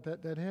y'all got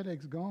that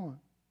headache's gone.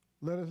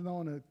 Let us know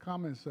in the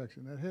comment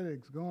section. That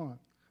headache's gone.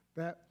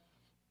 That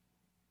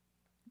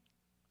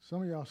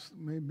some of y'all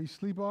may be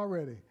asleep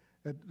already.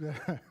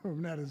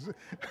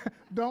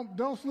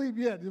 Don't sleep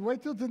yet.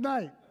 Wait till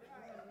tonight.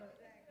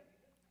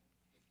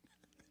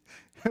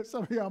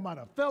 Some of y'all might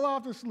have fell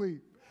off to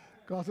sleep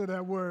because of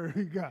that word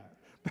he got.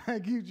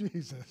 Thank you,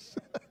 Jesus.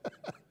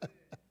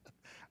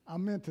 I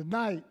meant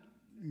tonight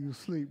you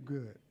sleep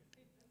good.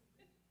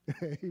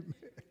 Amen.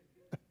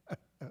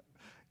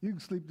 You can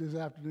sleep this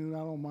afternoon, I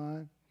don't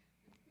mind.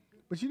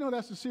 But you know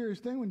that's a serious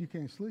thing when you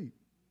can't sleep.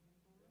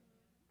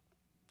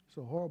 It's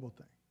a horrible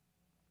thing.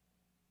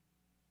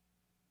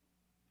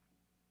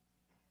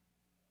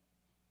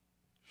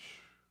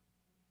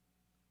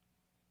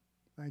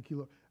 Thank you,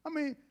 Lord. I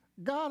mean,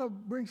 God will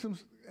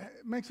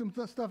make some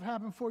stuff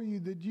happen for you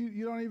that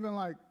you don't even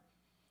like.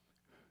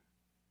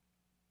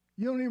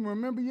 You don't even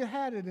remember you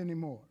had it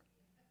anymore.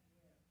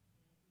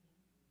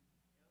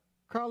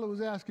 Carla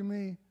was asking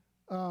me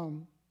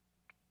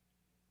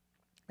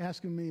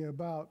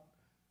about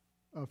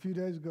a few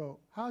days ago,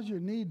 how's your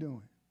knee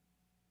doing?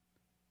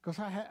 Because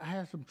I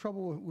had some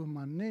trouble with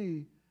my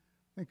knee,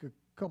 I think a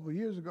couple of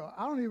years ago.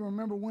 I don't even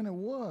remember when it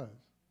was.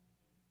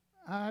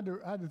 I had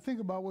to think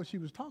about what she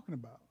was talking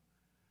about.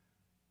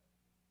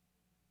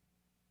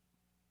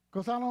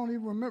 Because I don't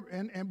even remember.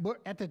 But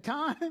at the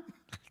time,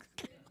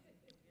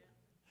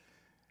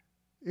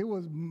 it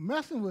was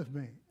messing with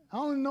me. I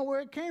don't even know where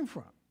it came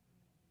from.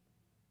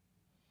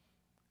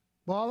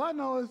 But all I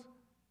know is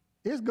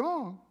it's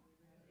gone.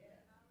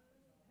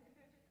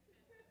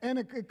 And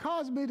it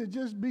caused me to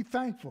just be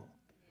thankful.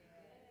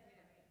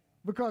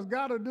 Because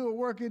God will do a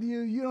work in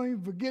you. You don't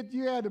even forget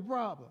you had the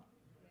problem.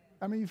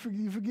 I mean,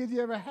 you forget you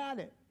ever had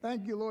it.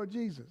 Thank you, Lord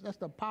Jesus. That's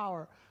the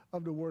power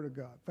of the Word of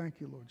God. Thank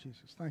you, Lord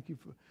Jesus. Thank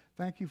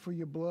you for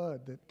your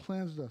blood that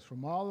cleansed us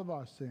from all of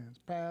our sins,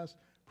 past,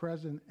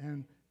 present,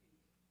 and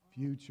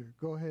future.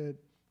 Go ahead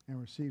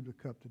and receive the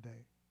cup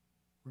today.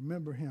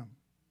 Remember him.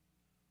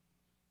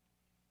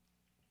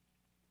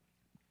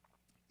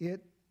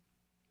 It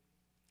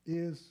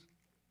is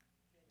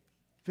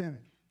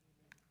finished.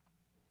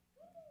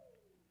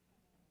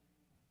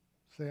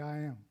 Say, I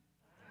am.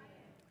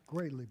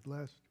 Greatly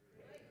blessed,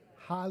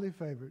 highly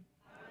favored,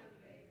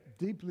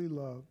 deeply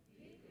loved,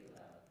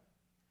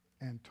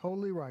 and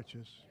totally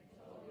righteous.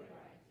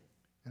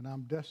 And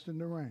I'm destined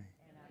to reign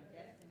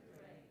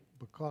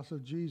because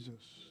of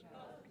Jesus.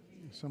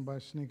 Somebody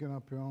sneaking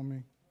up here on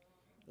me.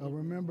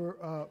 Remember,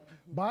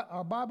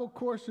 our Bible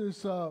course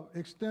is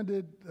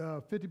extended,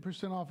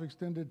 50% off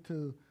extended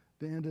to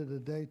the end of the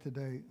day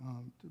today,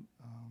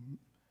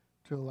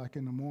 till like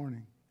in the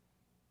morning.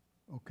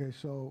 Okay,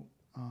 so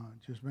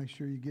just make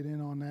sure you get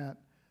in on that.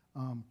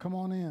 Come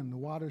on in. The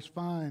water's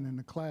fine in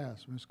the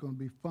class. It's going to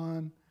be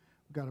fun.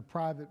 We've got a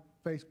private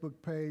Facebook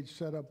page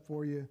set up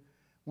for you.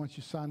 Once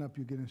you sign up,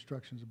 you get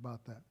instructions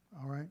about that.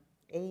 All right?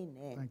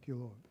 Amen. Thank you,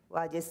 Lord.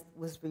 Well, I just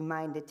was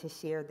reminded to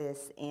share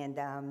this, and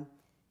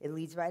it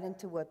leads right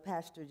into what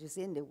Pastor just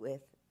ended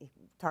with,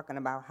 talking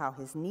about how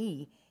his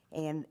knee.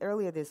 And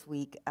earlier this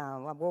week, I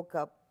woke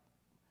up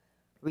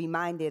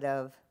reminded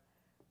of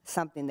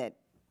something that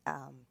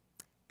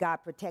God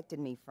protected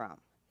me from.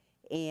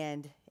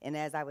 And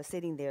as I was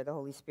sitting there, the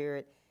Holy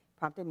Spirit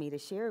prompted me to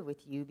share it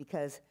with you,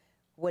 because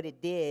what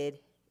it did,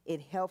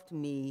 it helped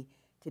me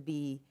to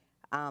be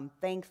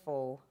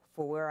thankful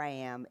for where I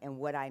am and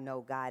what I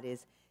know God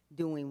is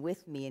doing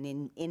with me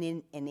and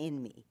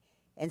in me.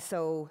 And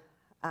so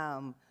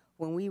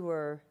when we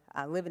were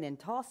living in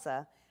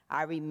Tulsa,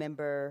 I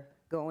remember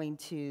going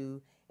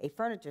to a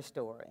furniture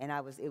store, and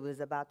it was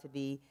about to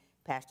be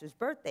Pastor's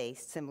birthday,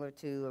 similar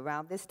to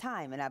around this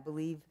time, and I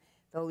believe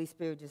the Holy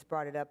Spirit just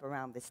brought it up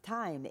around this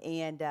time.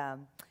 And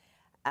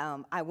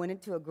I went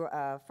into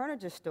a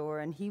furniture store,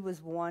 and he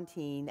was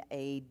wanting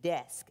a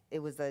desk. It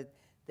was the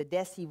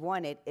desk he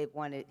wanted.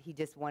 He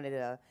just wanted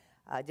a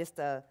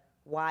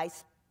wide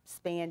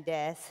span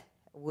desk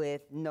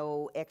with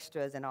no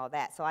extras and all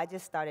that. So I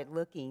just started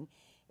looking,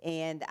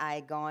 and I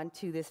had gone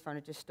to this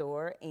furniture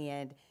store,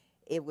 and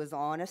it was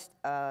on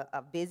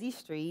a busy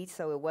street,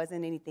 so it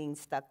wasn't anything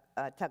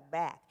tucked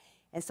back.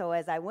 And so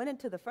as I went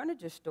into the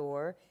furniture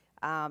store,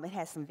 it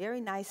had some very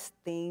nice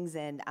things,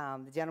 and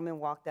the gentleman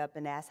walked up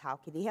and asked, how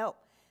could he help?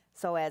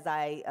 So as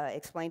I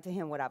explained to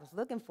him what I was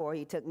looking for,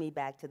 he took me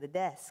back to the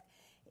desk,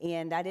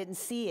 and I didn't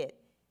see it.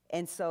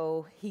 And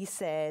so he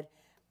said,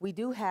 we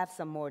do have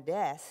some more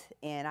desks,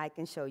 and I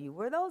can show you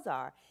where those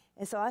are.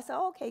 And so I said,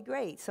 okay,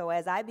 great. So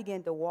as I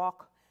began to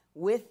walk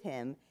with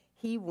him,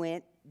 he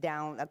went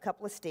down a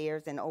couple of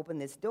stairs and opened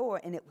this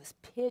door, and it was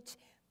pitch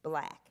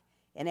black.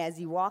 And as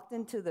he walked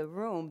into the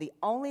room, the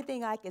only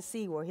thing I could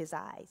see were his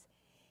eyes.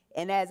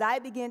 And as I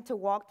began to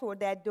walk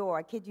toward that door,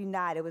 I kid you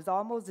not, it was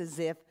almost as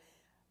if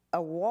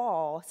a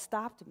wall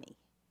stopped me.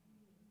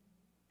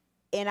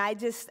 And I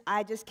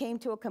just came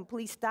to a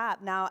complete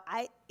stop. Now,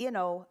 I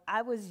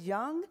was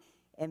young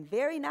and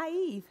very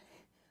naive,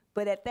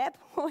 but at that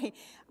point,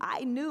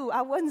 I knew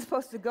I wasn't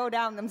supposed to go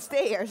down them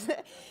stairs.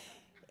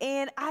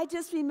 And I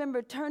just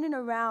remember turning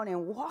around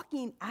and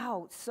walking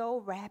out so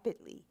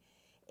rapidly.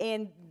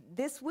 And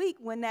this week,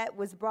 when that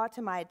was brought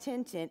to my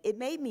attention, it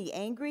made me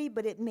angry,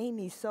 but it made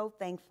me so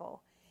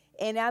thankful.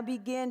 And I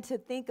began to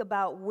think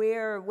about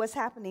what's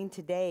happening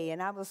today.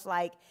 And I was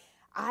like,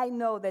 I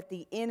know that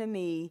the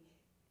enemy,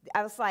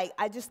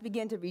 I just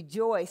began to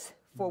rejoice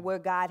for where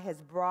God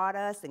has brought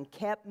us and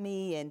kept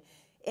me. And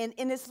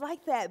it's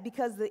like that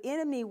because the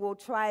enemy will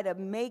try to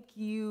make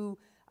you,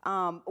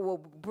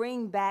 will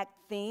bring back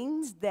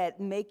things that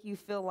make you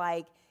feel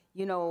like,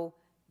 you know,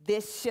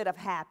 this should have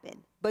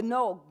happened. But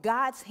no,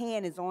 God's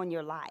hand is on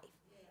your life.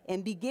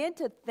 And begin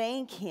to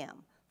thank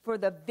him for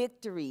the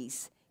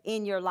victories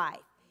in your life.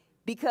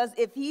 Because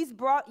if he's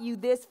brought you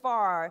this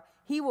far,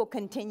 he will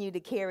continue to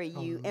carry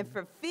you and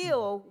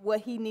fulfill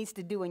what he needs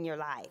to do in your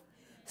life.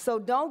 So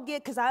don't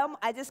get, because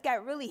I just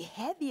got really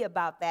heavy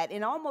about that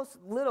and almost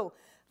little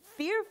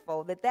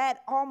fearful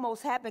that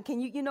almost happened.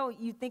 Can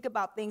you think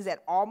about things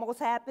that almost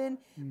happened?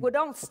 Well,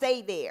 don't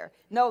stay there.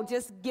 No,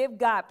 just give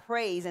God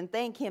praise and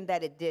thank him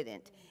that it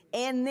didn't.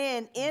 And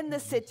then in the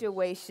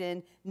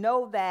situation,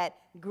 know that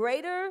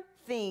greater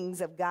things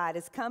of God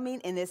is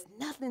coming, and there's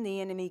nothing the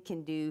enemy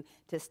can do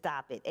to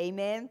stop it.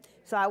 Amen?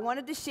 So I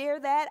wanted to share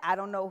that. I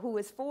don't know who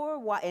it's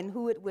for and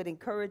who it would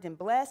encourage and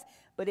bless,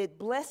 but it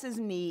blesses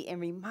me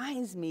and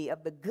reminds me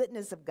of the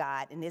goodness of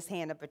God and his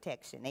hand of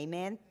protection.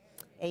 Amen?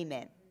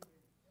 Amen.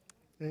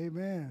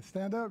 Amen.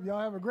 Stand up. Y'all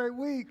have a great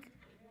week.